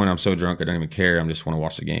 At this point, I'm so drunk I don't even care. I just want to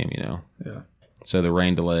watch the game, you know. Yeah. So the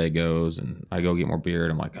rain delay goes, and I go get more beer,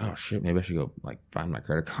 and I'm like, oh shit, maybe I should go like find my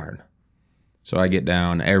credit card. So I get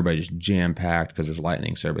down, everybody's just jam packed because there's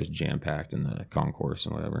lightning, so everybody's jam packed in the concourse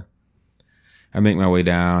and whatever. I make my way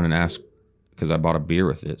down and ask because I bought a beer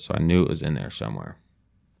with it, so I knew it was in there somewhere.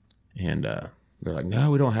 And they're like,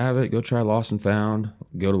 no, we don't have it. Go try Lost and Found.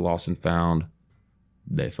 Go to Lost and Found.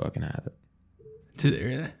 They fucking have it. Did they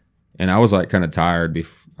really? And I was like kind of tired.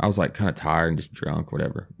 I was like kind of tired and just drunk,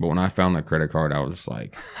 whatever. But when I found that credit card, I was just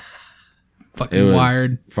like, fucking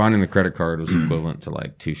wired. Finding the credit card was equivalent to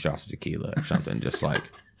like 2 shots of tequila or something. Just like,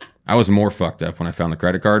 I was more fucked up when I found the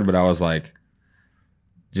credit card, but I was like,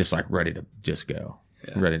 just like ready to just go,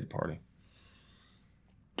 ready to party.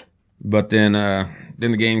 But then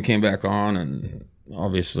the game came back on, and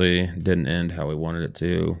obviously didn't end how we wanted it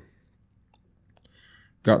to.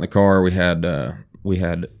 Got in the car. We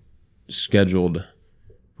had scheduled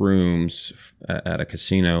rooms at a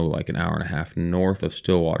casino like an hour and a half north of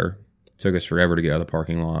Stillwater. Took us forever to get out of the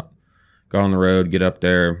parking lot. Got on the road, get up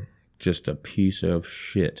there, just a piece of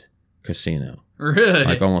shit casino. Really?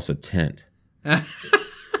 Like almost a tent.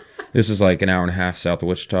 This is like an hour and a half south of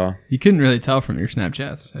Wichita. You couldn't really tell from your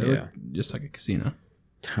Snapchats. It looked just like a casino.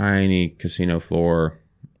 Tiny casino floor.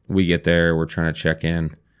 We get there. We're trying to check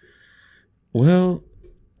in. Well,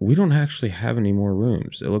 we don't actually have any more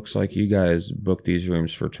rooms. It looks like you guys booked these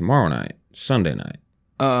rooms for tomorrow night, Sunday night.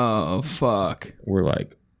 Oh, fuck. We're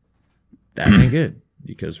like, that ain't good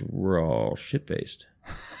because we're all shit-faced.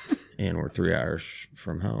 and we're 3 hours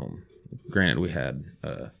from home. Granted, we had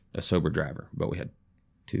a sober driver, but we had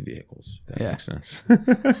 2 vehicles. If that makes sense.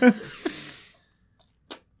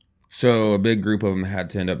 So a big group of them had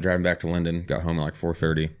to end up driving back to Linden. Got home at like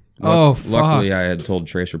 4:30. Luckily, I had told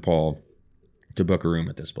Tracer Paul to book a room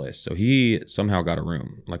at this place, so he somehow got a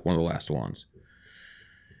room, like one of the last ones.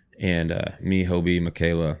 And me, Hobie,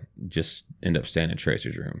 Michaela just ended up staying in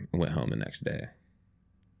Tracer's room and went home the next day.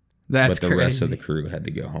 But the rest of the crew had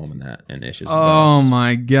to go home in Ish's bus. Oh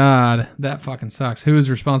my God. That fucking sucks. Who was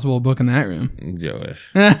responsible for booking that room?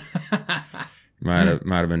 Joe-ish. might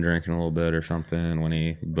have been drinking a little bit or something when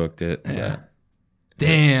he booked it. Yeah.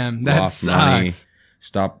 Damn, that sucks.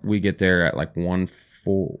 We get there at like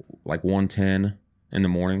 1:10 in the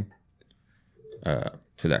morning to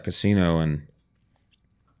that casino, and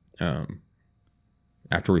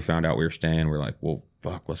after we found out we were staying, we're like, well,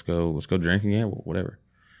 fuck, let's go drinking. Yeah, well, whatever.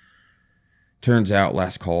 Turns out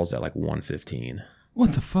last call's at like 1:15.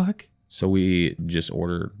 What the fuck? So we just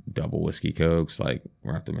ordered double whiskey cokes. Like,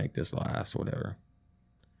 we're going to have to make this last, whatever.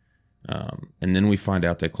 And then we find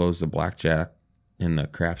out they closed the blackjack and the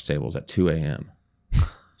craps tables at 2 a.m.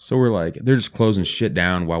 So we're like, they're just closing shit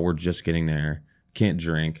down while we're just getting there. Can't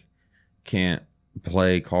drink. Can't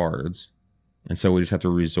play cards. And so we just have to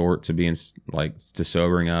resort to being like, to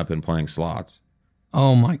sobering up and playing slots.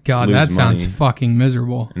 Oh my God, that sounds fucking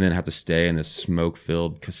miserable. And then have to stay in this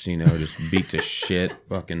smoke-filled casino, just beat to shit,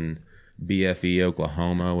 fucking BFE,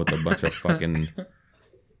 Oklahoma, with a bunch of fucking...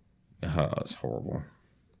 it's horrible.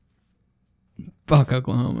 Fuck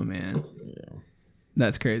Oklahoma, man. Yeah.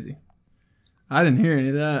 That's crazy. I didn't hear any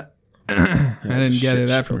of that. I didn't gather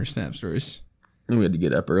that from your Snap stories. And we had to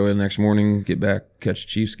get up early the next morning, get back, catch the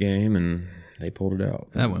Chiefs game, and they pulled it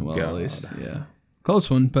out. That went well, at least. Yeah. Close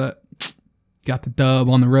one, but... Got the dub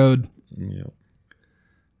on the road. Yep.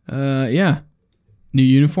 Yeah. New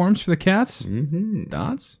uniforms for the Cats. Mm-hmm.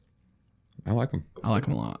 Thoughts? I like them. I like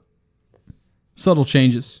them a lot. Subtle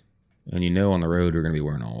changes. And on the road, we're going to be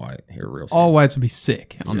wearing all white here real soon. All whites would be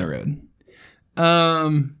sick on the road.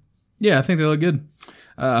 Yeah, I think they look good.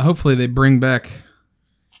 Hopefully they bring back...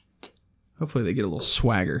 Hopefully they get a little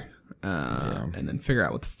swagger. And then figure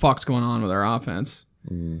out what the fuck's going on with our offense.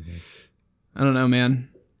 Mm-hmm. I don't know, man.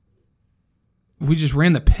 We just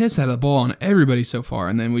ran the piss out of the ball on everybody so far,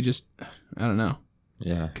 and then we just, I don't know.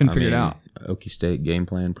 Yeah. Couldn't figure it out. Okie State game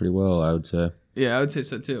plan pretty well, I would say. Yeah, I would say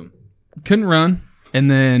so too. Couldn't run, and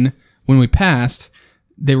then when we passed,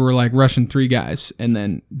 they were like rushing 3 guys and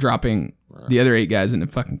then dropping the other 8 guys into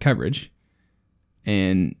fucking coverage,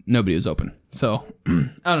 and nobody was open. So, I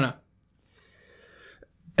don't know.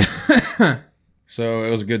 So, it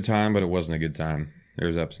was a good time, but it wasn't a good time. There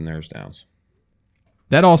was ups and there was downs.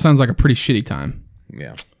 That all sounds like a pretty shitty time.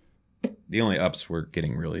 Yeah. The only ups were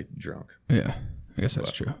getting really drunk. Yeah. I guess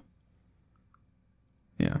that's true.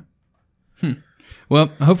 Yeah. Well,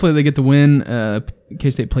 hopefully they get the win.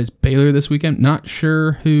 K-State plays Baylor this weekend. Not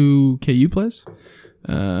sure who KU plays.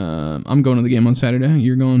 I'm going to the game on Saturday.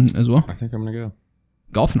 You're going as well? I think I'm going to go.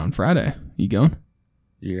 Golfing on Friday. You going?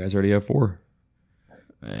 You guys already have 4.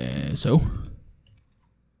 So?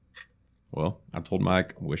 Well, I told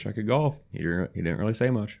Mike, wish I could golf. He didn't really say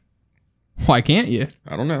much. Why can't you?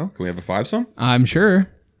 I don't know. Can we have a 5-some? I'm sure.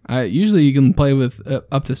 Usually you can play with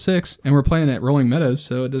up to 6, and we're playing at Rolling Meadows,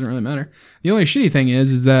 so it doesn't really matter. The only shitty thing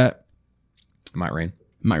is that... It might rain.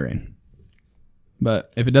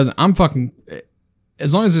 But if it doesn't, I'm fucking...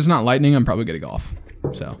 As long as it's not lightning, I'm probably good at golf.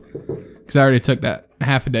 So, because I already took that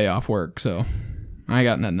half a day off work, so I ain't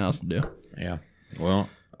got nothing else to do. Yeah. Well,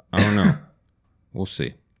 I don't know. We'll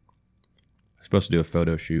see. Supposed to do a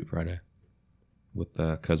photo shoot Friday with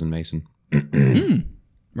cousin Mason.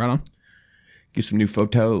 Right on. Get some new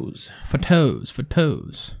photos.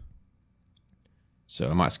 Photos. So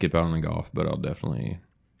I might skip out on the golf, but I'll definitely...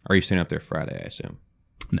 Are you staying up there Friday, I assume?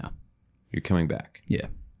 No. You're coming back? Yeah.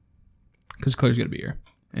 Because Claire's going to be here,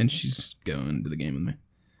 and she's going to the game with me.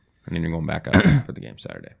 And then you're going back out for the game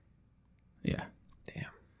Saturday. Yeah. Damn.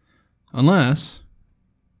 Unless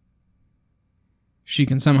she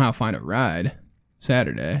can somehow find a ride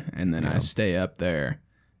Saturday, and then I stay up there,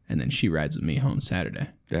 and then she rides with me home Saturday.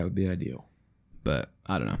 That would be ideal. But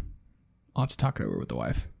I don't know. I'll have to talk it over with the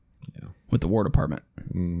wife. Yeah. With the War Department.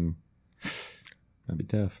 That'd be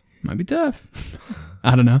tough. Might be tough.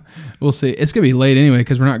 I don't know. We'll see. It's going to be late anyway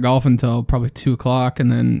because we're not golfing until probably 2 o'clock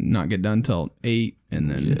and then not get done till 8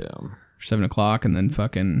 and then 7 o'clock and then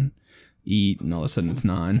fucking eat and all of a sudden it's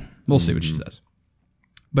 9. We'll see what she says.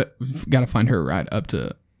 But we've got to find her a ride up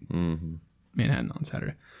to Manhattan on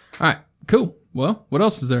Saturday. All right. Cool. Well, what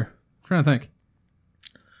else is there? I'm trying to think.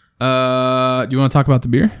 Do you want to talk about the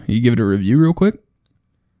beer? You give it a review real quick?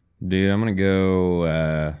 Dude, I'm gonna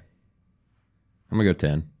go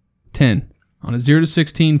 10. 10 on a 0 to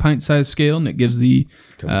 16 pint size scale, and it gives the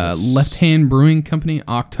Left Hand Brewing Company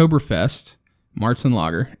Oktoberfest Marzen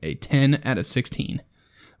Lager a 10 out of 16,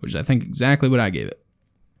 which is, I think, exactly what I gave it.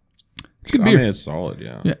 It's good beer. I mean, it's solid,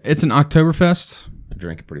 yeah. Yeah, it's an Oktoberfest.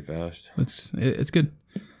 Drink it pretty fast. It's good.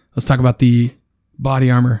 Let's talk about the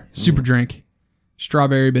Body Armor Super Drink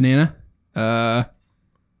Strawberry Banana.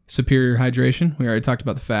 Superior hydration. We already talked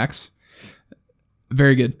about the facts.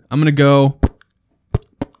 Very good. I'm going to go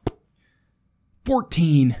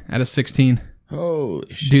 14 out of 16. Oh,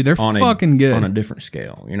 shit. Dude, they're fucking good. On a different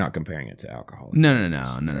scale. You're not comparing it to alcohol. No.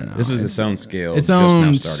 This is its own scale. Its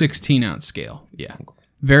own 16-ounce scale. Yeah.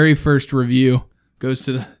 Very first review goes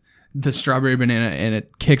to the Strawberry Banana, and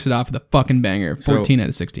it kicks it off with a fucking banger. 14 out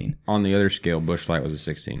of 16. On the other scale, Busch Light was a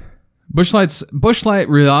 16. Busch Light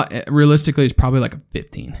realistically is probably like a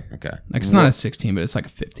 15. Okay. Like it's not a 16, but it's like a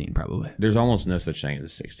 15 probably. There's almost no such thing as a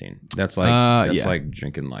 16. That's like like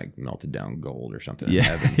drinking like melted down gold or something in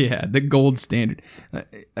heaven. Yeah, the gold standard.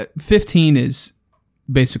 15 is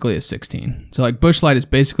basically a 16. So like Busch Light is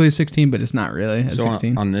basically a 16, but it's not really a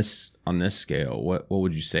 16. On this scale, what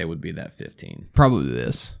would you say would be that 15? Probably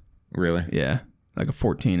this. Really? Yeah. Like a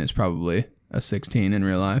 14 is probably a 16 in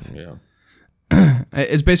real life. Yeah.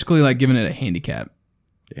 It's basically like giving it a handicap.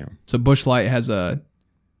 Damn. So Busch Light has a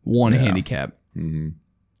 1 handicap. Mm-hmm.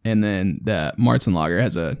 And then the Marzen Lager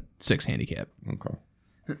has a 6 handicap. Okay.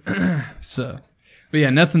 So, but yeah,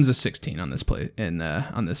 nothing's a 16 on this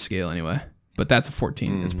on this scale anyway. But that's a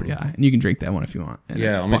 14. Mm-hmm. It's pretty high. And you can drink that one if you want. And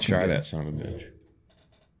yeah, let me try that son of a bitch.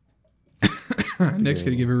 Nick's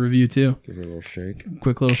going to give a review too. Give it a little shake.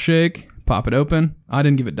 Quick little shake. Pop it open. I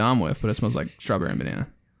didn't give it Dom whiff, but it smells like strawberry and banana.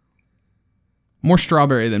 More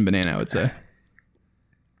strawberry than banana, I would say.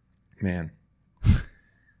 Man.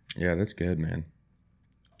 Yeah, that's good, man.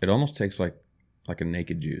 It almost tastes like a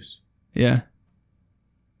naked juice. Yeah.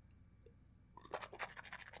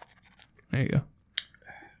 There you go.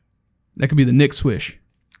 That could be the Nick swish.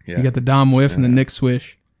 Yeah. You got the Dom whiff and the Nick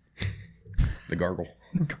swish. The gargle.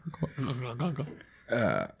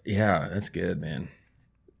 Yeah, that's good, man.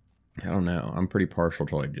 I don't know. I'm pretty partial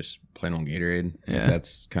to like just plain old Gatorade. Yeah. If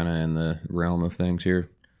that's kind of in the realm of things here.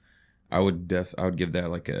 I would give that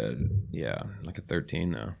like a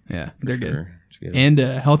 13 though. Yeah, they're good. And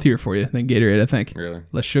healthier for you than Gatorade, I think. Really?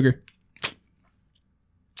 Less sugar.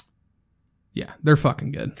 Yeah, they're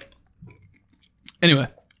fucking good. Anyway.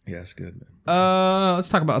 Yeah, it's good, man. Let's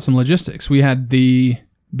talk about some logistics. We had the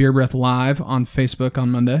Beer Breath Live on Facebook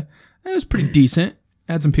on Monday. It was pretty decent.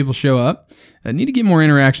 Had some people show up. I need to get more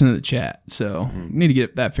interaction in the chat, so need to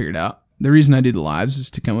get that figured out. The reason I do the lives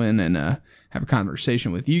is to come in and have a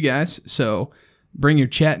conversation with you guys. So bring your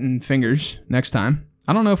chatting fingers next time.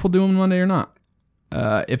 I don't know if we'll do them Monday or not.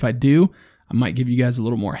 If I do, I might give you guys a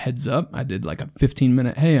little more heads up. I did like a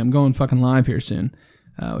 15-minute, hey, I'm going fucking live here soon,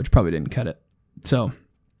 which probably didn't cut it. So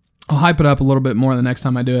I'll hype it up a little bit more the next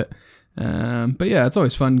time I do it. But yeah, it's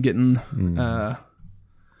always fun getting,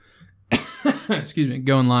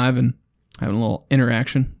 going live and having a little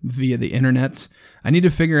interaction via the internets. I need to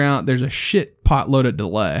figure out, there's a shit potload of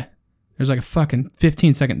delay. There's like a fucking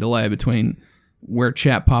 15-second delay between where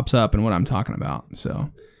chat pops up and what I'm talking about. So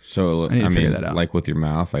I need to figure that out. Like with your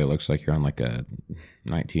mouth, like it looks like you're on like a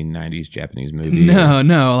 1990s Japanese movie.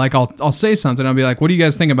 No. Like I'll say something. I'll be like, "What do you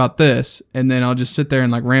guys think about this?" And then I'll just sit there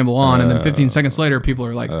and like ramble on. And then 15 seconds later, people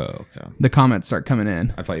are like, the comments start coming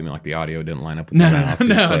in. I thought you meant like the audio didn't line up with your mouth.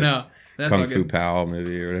 No. That's Kung Fu Pao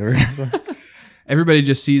movie or whatever. Everybody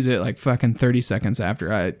just sees it like fucking 30 seconds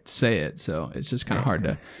after I say it, so it's just kind of hard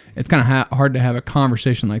to. It's kind of hard to have a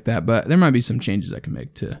conversation like that. But there might be some changes I can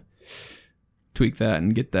make to tweak that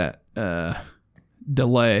and get that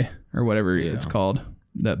delay or whatever it's called,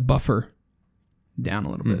 that buffer, down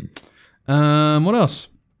a little bit. What else?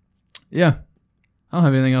 Yeah, I don't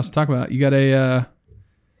have anything else to talk about. You got a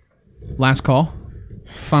last call?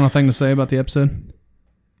 Final thing to say about the episode?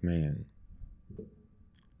 Man,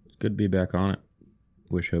 it's good to be back on it.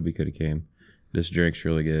 Wish Hobie could have came. This drink's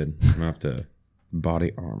really good. I'm gonna have to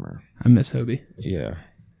Body Armor. I miss Hobie. Yeah,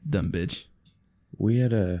 dumb bitch. We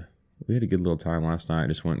had a good little time last night.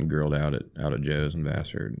 Just went and grilled out at Joe's in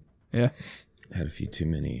Vassar. Yeah, had a few too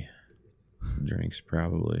many drinks,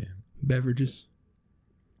 probably beverages.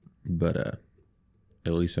 But at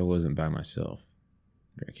least I wasn't by myself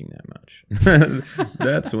drinking that much.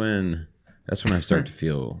 That's when I start to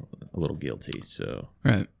feel a little guilty. So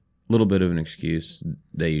right. A little bit of an excuse.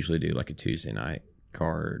 They usually do like a Tuesday night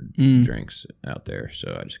card drinks out there,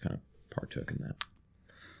 so I just kind of partook in that.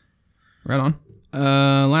 Right on.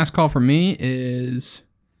 Last call for me is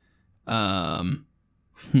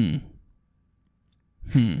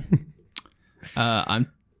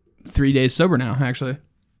I'm 3 days sober now, actually.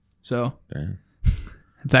 So Damn.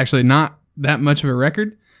 it's actually not that much of a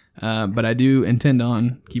record, but I do intend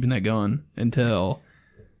on keeping that going until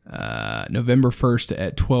November 1st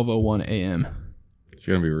at 12:01 a.m. It's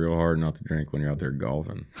gonna be real hard not to drink when you're out there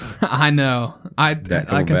golfing. I know. That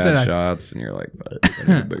couple like I bad said, shots, and you're like, "Fuck,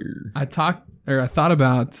 I need a beer." I thought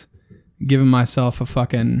about giving myself a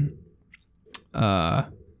fucking a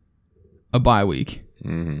bye week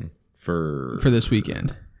For this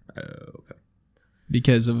weekend. okay.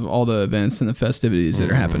 Because of all the events and the festivities that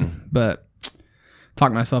are happening. But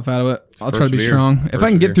talk myself out of it. I'll try to be persevere. strong. If I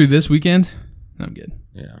can get through this weekend, I'm good.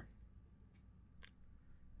 Yeah.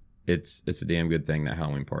 It's a damn good thing that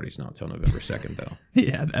Halloween party's not till November 2nd, though.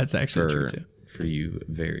 Yeah, that's actually true too. For you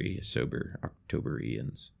very sober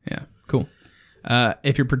Octoberians. Yeah, cool.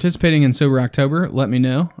 If you're participating in Sober October, let me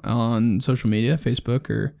know on social media, Facebook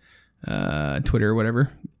or Twitter or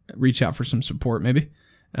whatever. Reach out for some support, maybe.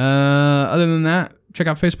 Other than that, check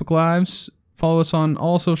out Facebook Lives. Follow us on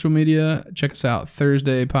all social media. Check us out.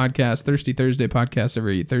 Thirsty Thursday podcast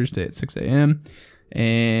every Thursday at 6 a.m.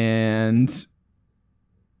 And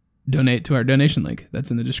donate to our donation link.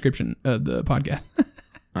 That's in the description of the podcast.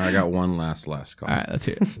 I got one last call. All right, let's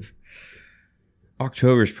hear it.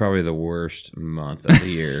 October is probably the worst month of the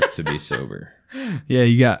year to be sober. Yeah,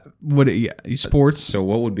 you got sports. So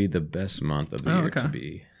what would be the best month of the year to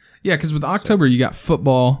be? Yeah, because with October, you got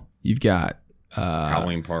football. You've got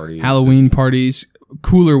Halloween parties,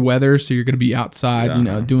 cooler weather, so you're going to be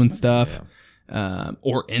outside, doing stuff. Yeah.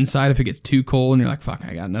 Or inside if it gets too cold and you're like, fuck,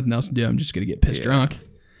 I got nothing else to do. I'm just going to get pissed drunk.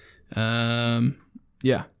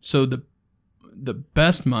 Yeah. So the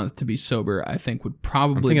best month to be sober, I think, would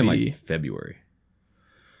probably be like February.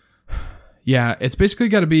 Yeah, it's basically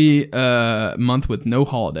got to be a month with no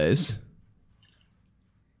holidays.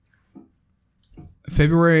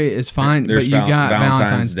 February is fine, but you got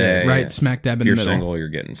Valentine's Day right smack dab in the middle. If you're single, you're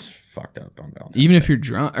getting fucked up on Valentine's Even Day. if you're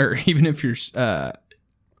drunk, or even if you're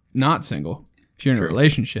not single, if you're in a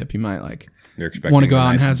relationship, you might like want to go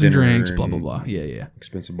out and have some drinks, blah blah blah. Yeah.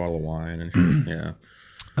 Expensive bottle of wine and shit.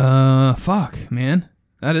 Yeah. Fuck, man,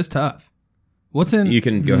 that is tough. What's in? You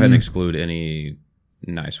can go ahead and exclude any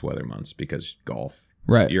nice weather months because golf.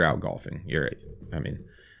 Right. You're out golfing. I'm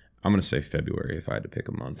gonna say February if I had to pick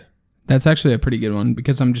a month. That's actually a pretty good one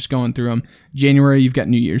because I'm just going through them. January, you've got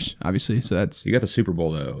New Year's, obviously, so that's... You got the Super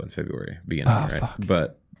Bowl, though, in February, beginning, right? Fuck.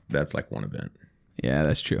 But that's like one event. Yeah,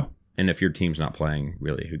 that's true. And if your team's not playing,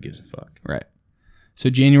 really, who gives a fuck? Right. So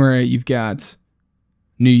January, you've got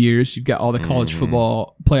New Year's, you've got all the college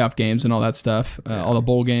football playoff games and all that stuff, all the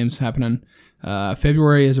bowl games happening.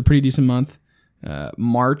 February is a pretty decent month.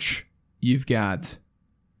 March, you've got...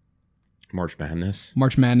 March Madness,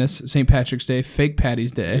 St. Patrick's Day, Fake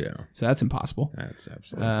Patty's Day. Yeah. So that's impossible. That's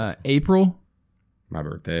absolutely impossible. April. My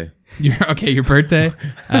birthday. Your birthday.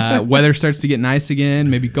 Weather starts to get nice again.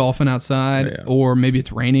 Maybe golfing outside, or maybe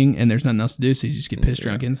it's raining and there's nothing else to do, so you just get pissed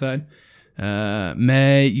drunk inside.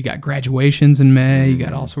 May, you got graduations in May. You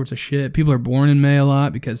got all sorts of shit. People are born in May a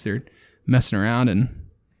lot because they're messing around in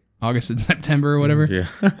August and September or whatever.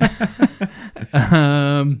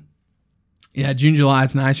 Yeah. Yeah, June, July,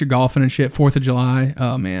 it's nice. You're golfing and shit. 4th of July,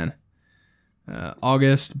 oh man.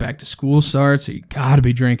 August, back to school starts. So you got to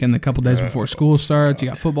be drinking a couple days before school starts. You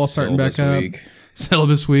got football starting back up.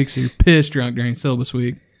 Syllabus week, so you're pissed drunk during syllabus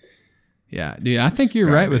week. Yeah, dude, I think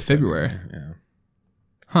you're right with February. Yeah.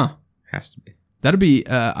 Huh. Has to be. That'll be,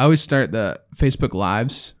 I always start the Facebook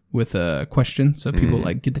Lives with a question so people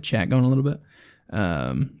like get the chat going a little bit.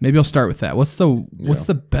 Maybe I'll start with that. What's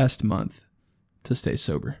the best month to stay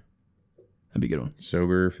sober? That'd be a good one.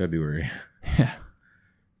 Sober February. Yeah.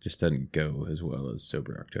 Just doesn't go as well as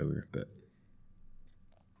Sober October, but.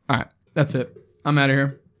 All right. That's it. I'm out of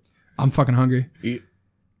here. I'm fucking hungry. You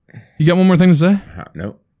got one more thing to say?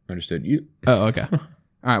 Nope. Understood. You. Oh, okay. All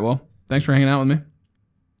right. Well, thanks for hanging out with me.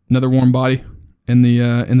 Another warm body in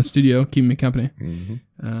the studio, keeping me company.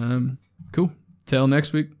 Cool. Till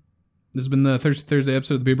next week. This has been the Thursday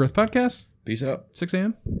episode of the Beer Breath Podcast. Peace out. 6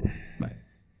 a.m. Bye.